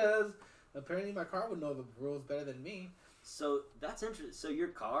car does. Apparently my car would know the rules better than me. So, that's interesting. So, your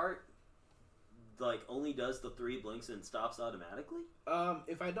car, like, only does the 3 blinks and stops automatically?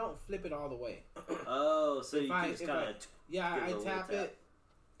 If I don't flip it all the way. Oh, so you can just kind of... Yeah, I tap it,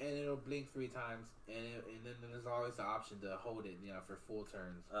 and it'll blink 3 times, and then there's always the option to hold it, you know, for full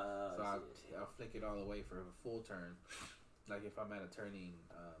turns. So I'll flick it all the way for a full turn. Like if I'm at a turning,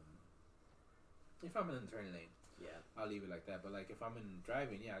 if I'm in a turning lane, yeah, I'll leave it like that. But like if I'm in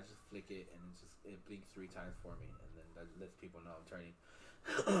driving, yeah, I just flick it and it blinks 3 times for me, and then that lets people know I'm turning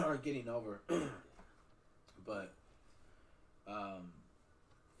or getting over. But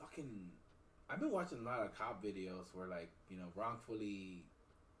I've been watching a lot of cop videos where like, you know, wrongfully,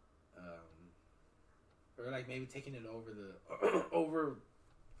 or like maybe taking it over the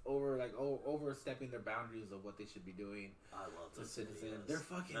overstepping their boundaries of what they should be doing. I love to those citizens. videos. They're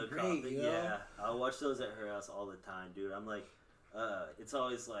fucking great, you know? Yeah, I watch those at her house all the time, dude. I'm like, it's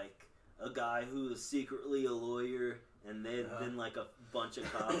always like a guy who is secretly a lawyer, and then like a bunch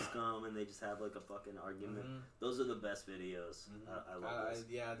of cops come and they just have like a fucking argument. Those are the best videos. I love those.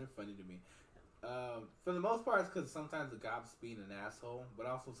 Yeah, they're funny to me. For the most part, it's because sometimes the cops being an asshole, but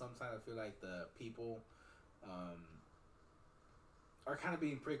also sometimes I feel like the people are kind of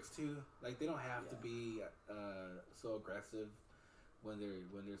being pricks too. Like they don't have to be so aggressive when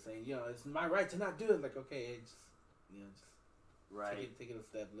they're saying, you know, it's my right to not do it. Like, okay, just right. Take it a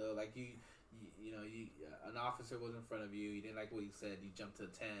step low. Like you an officer was in front of you. You didn't like what he said. You jumped to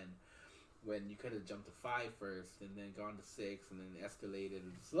 10 when you could have jumped to 5 first, and then gone to 6, and then escalated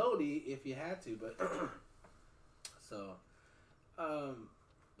slowly if you had to. But so,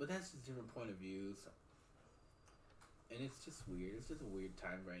 but that's just different point of views, and it's just weird. It's just a weird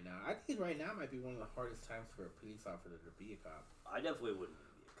time right now. I think right now might be one of the hardest times for a police officer to be a cop. I definitely wouldn't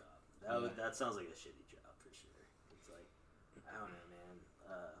be a cop. That sounds like a shitty job for sure. It's like, I don't know, man.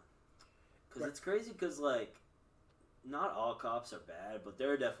 Because it's crazy. Because like, not all cops are bad, but there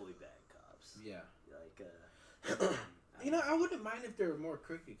are definitely bad cops. Yeah. Like, you know, I wouldn't mind if there were more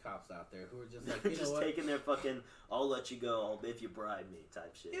crooked cops out there who are just like, you just know what? taking their fucking, I'll let you go if you bribe me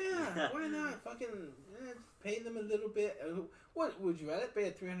type shit. Yeah, why not? Fucking just pay them a little bit. What would you rather pay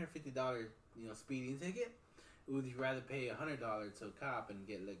a $350 speeding ticket? Or would you rather pay $100 to a cop and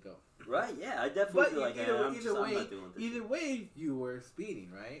get let go? Right. Yeah, I definitely feel like I'm not doing this. Either way, you were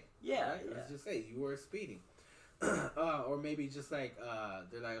speeding, right? Yeah. Right? Yeah. Let's just say you were speeding. Or maybe just like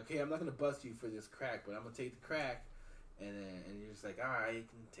they're like, okay, I'm not gonna bust you for this crack, but I'm gonna take the crack, and you're just like, all right, you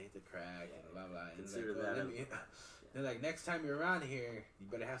can take the crack, and blah blah. And consider like, that. They're like, next time you're around here, you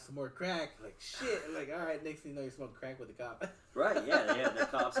better have some more crack. Like shit. Like all right, next thing you know, you're smoking crack with the cop. Right? Yeah. The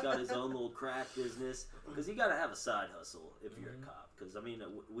cop's got his own little crack business because you gotta have a side hustle if you're a cop. Because I mean,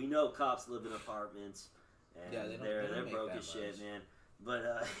 we know cops live in apartments and they're broke as shit, man.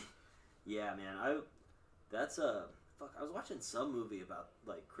 But yeah, man, fuck. I was watching some movie about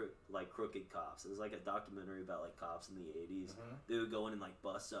like crooked cops. It was like a documentary about like cops in the 80s. They would go in and like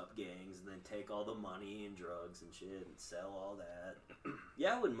bust up gangs and then take all the money and drugs and shit and sell all that.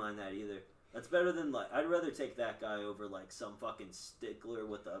 Yeah, I wouldn't mind that either. That's better than like I'd rather take that guy over like some fucking stickler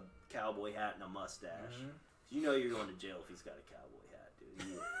with a cowboy hat and a mustache. You know you're going to jail if he's got a cowboy hat,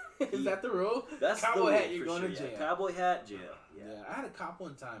 dude. Is that the rule? That's cowboy the rule hat, you're going sure, to jail. Yeah. Cowboy hat, jail. Yeah, I had a cop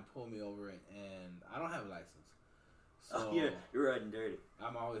one time pull me over and I don't have a license. So Oh, you're riding dirty.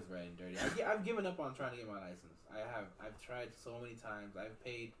 I'm always riding dirty. I've given up on trying to get my license. I've tried so many times. I've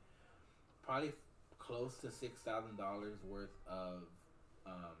paid probably close to $6,000 worth of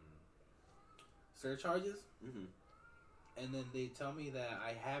surcharges, and then they tell me that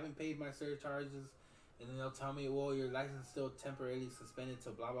I haven't paid my surcharges, and then they'll tell me, well, your license is still temporarily suspended to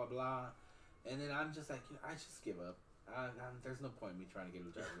blah blah blah, and then I'm just like, I just give up. There's no point in me trying to get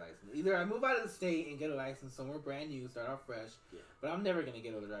a driver's license. Either I move out of the state and get a license somewhere brand new, start off fresh, but I'm never gonna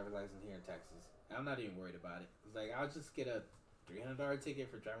get a driver's license here in Texas. I'm not even worried about it. It's like I'll just get a $300 ticket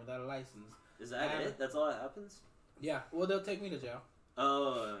for driving without a license. Is that it? That's all that happens? Yeah. Well, they'll take me to jail.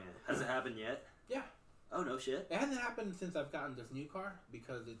 Oh, yeah. Has it happened yet? Yeah. Oh, no shit. It hasn't happened since I've gotten this new car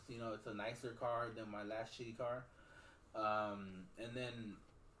because it's it's a nicer car than my last shitty car, and then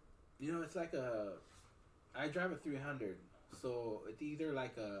it's like I drive a 300, so it's either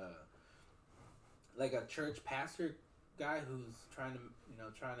like a church pastor guy who's trying to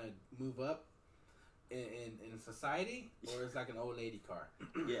move up in society, or it's like an old lady car.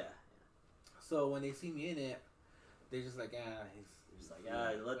 Yeah. So when they see me in it, they're just like, he's just like,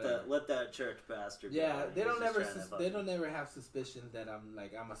 let that church pastor. Yeah, go. they don't ever have suspicions that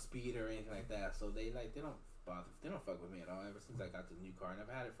I'm a speeder or anything like that. So they don't fuck with me at all. Ever since I got the new car, and I've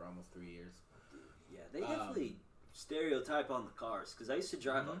had it for almost 3 years. Yeah, they definitely stereotype on the cars, because I used to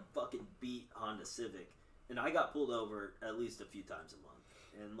drive a fucking beat Honda Civic, and I got pulled over at least a few times a month.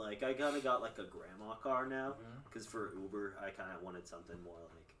 And like I kind of got like a grandma car now, because for Uber I kind of wanted something more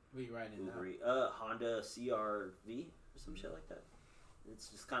like. What are you riding Uber-y. Honda CR-V or some shit like that. It's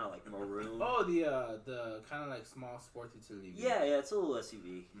just kind of like maroon. Oh, the kind of like small sports utility. Yeah, it's a little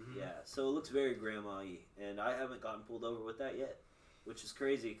SUV. Yeah, so it looks very grandma-y, and I haven't gotten pulled over with that yet, which is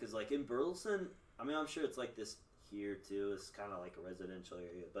crazy because like in Burleson, I mean I'm sure it's like this here too. It's kind of like a residential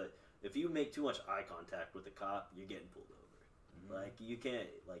area, but if you make too much eye contact with the cop, you're getting pulled over. Like you can't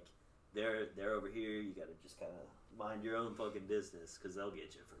like they're over here. You gotta just kind of mind your own fucking business because they'll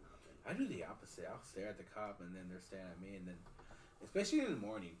get you for nothing. I do the opposite. I'll stare at the cop and then they're staring at me, and then especially in the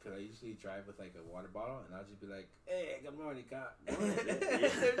morning because I usually drive with like a water bottle, and I'll just be like, "Hey, good morning, cop." They're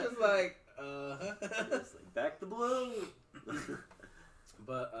just like, It's like, back the blow.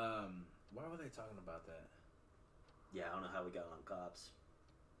 But why were they talking about that? Yeah, I don't know how we got on cops.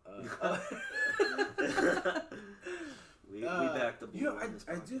 We back the blue.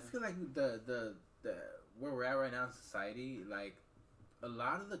 I do feel like the where we're at right now in society, like a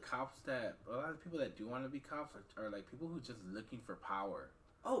lot of people that do want to be cops are like people who just looking for power.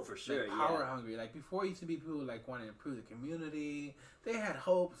 Oh, for sure, like power hungry. Like before, it used to be people who like wanted to improve the community. They had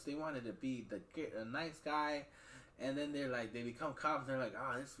hopes. They wanted to be a nice guy, and then they become cops. And they're like,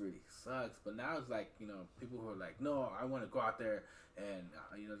 oh, this really sucks. But now it's like people who are like, no, I want to go out there and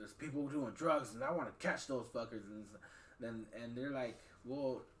there's people doing drugs and I want to catch those fuckers and they're like,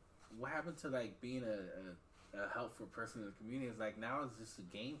 well, what happened to like being a helpful person in the community? Is like now it's just a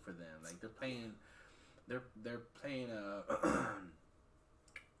game for them. Like they're playing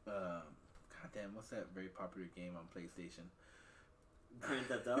goddamn, what's that very popular game on PlayStation? Grand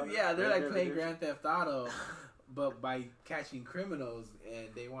Theft Auto? Yeah, they're like playing Grand Theft Auto, but by catching criminals,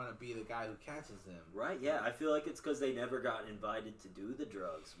 and they want to be the guy who catches them. Right? Yeah, I feel like it's because they never got invited to do the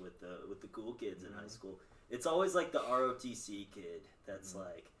drugs with the cool kids in high school. It's always like the ROTC kid that's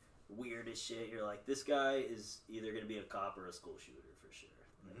like weird as shit. You're like, this guy is either gonna be a cop or a school shooter for sure.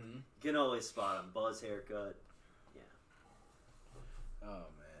 Like, you can always spot him. Buzz haircut. Yeah. Oh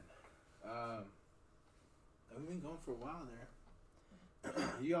man. We've been going for a while there.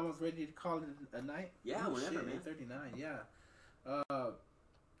 You almost ready to call it a night? Yeah, whenever, man. 39, yeah.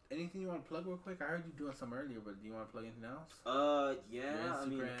 Anything you want to plug real quick? I heard you doing some earlier, but do you want to plug anything else? Yeah.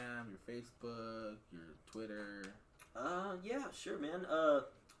 Your Instagram, your Facebook, your Twitter. Yeah, sure, man.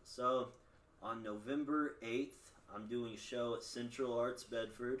 So on November 8th, I'm doing a show at Central Arts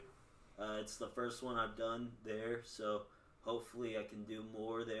Bedford. It's the first one I've done there, so hopefully I can do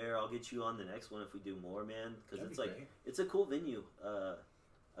more there. I'll get you on the next one if we do more, man, because it's like great. It's a cool venue.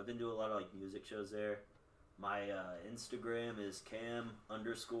 I've been doing a lot of like music shows there. My Instagram is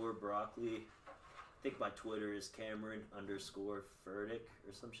Cam_broccoli. I think my Twitter is Cameron_Furtick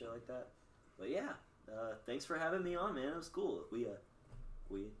or some shit like that. But yeah, thanks for having me on, man. It was cool.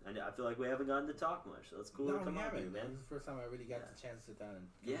 I feel like we haven't gotten to talk much, so it's cool to come on here, man. This is the first time I really got the chance to sit down and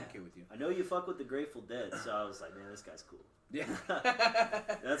communicate with you. I know you fuck with the Grateful Dead, so I was like, man, this guy's cool. Yeah.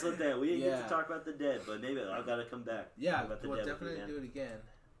 That's what we didn't get to talk about the Dead, but maybe I've got to come back. Yeah, we'll definitely do it again.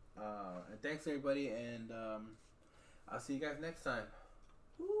 And thanks, everybody, and I'll see you guys next time.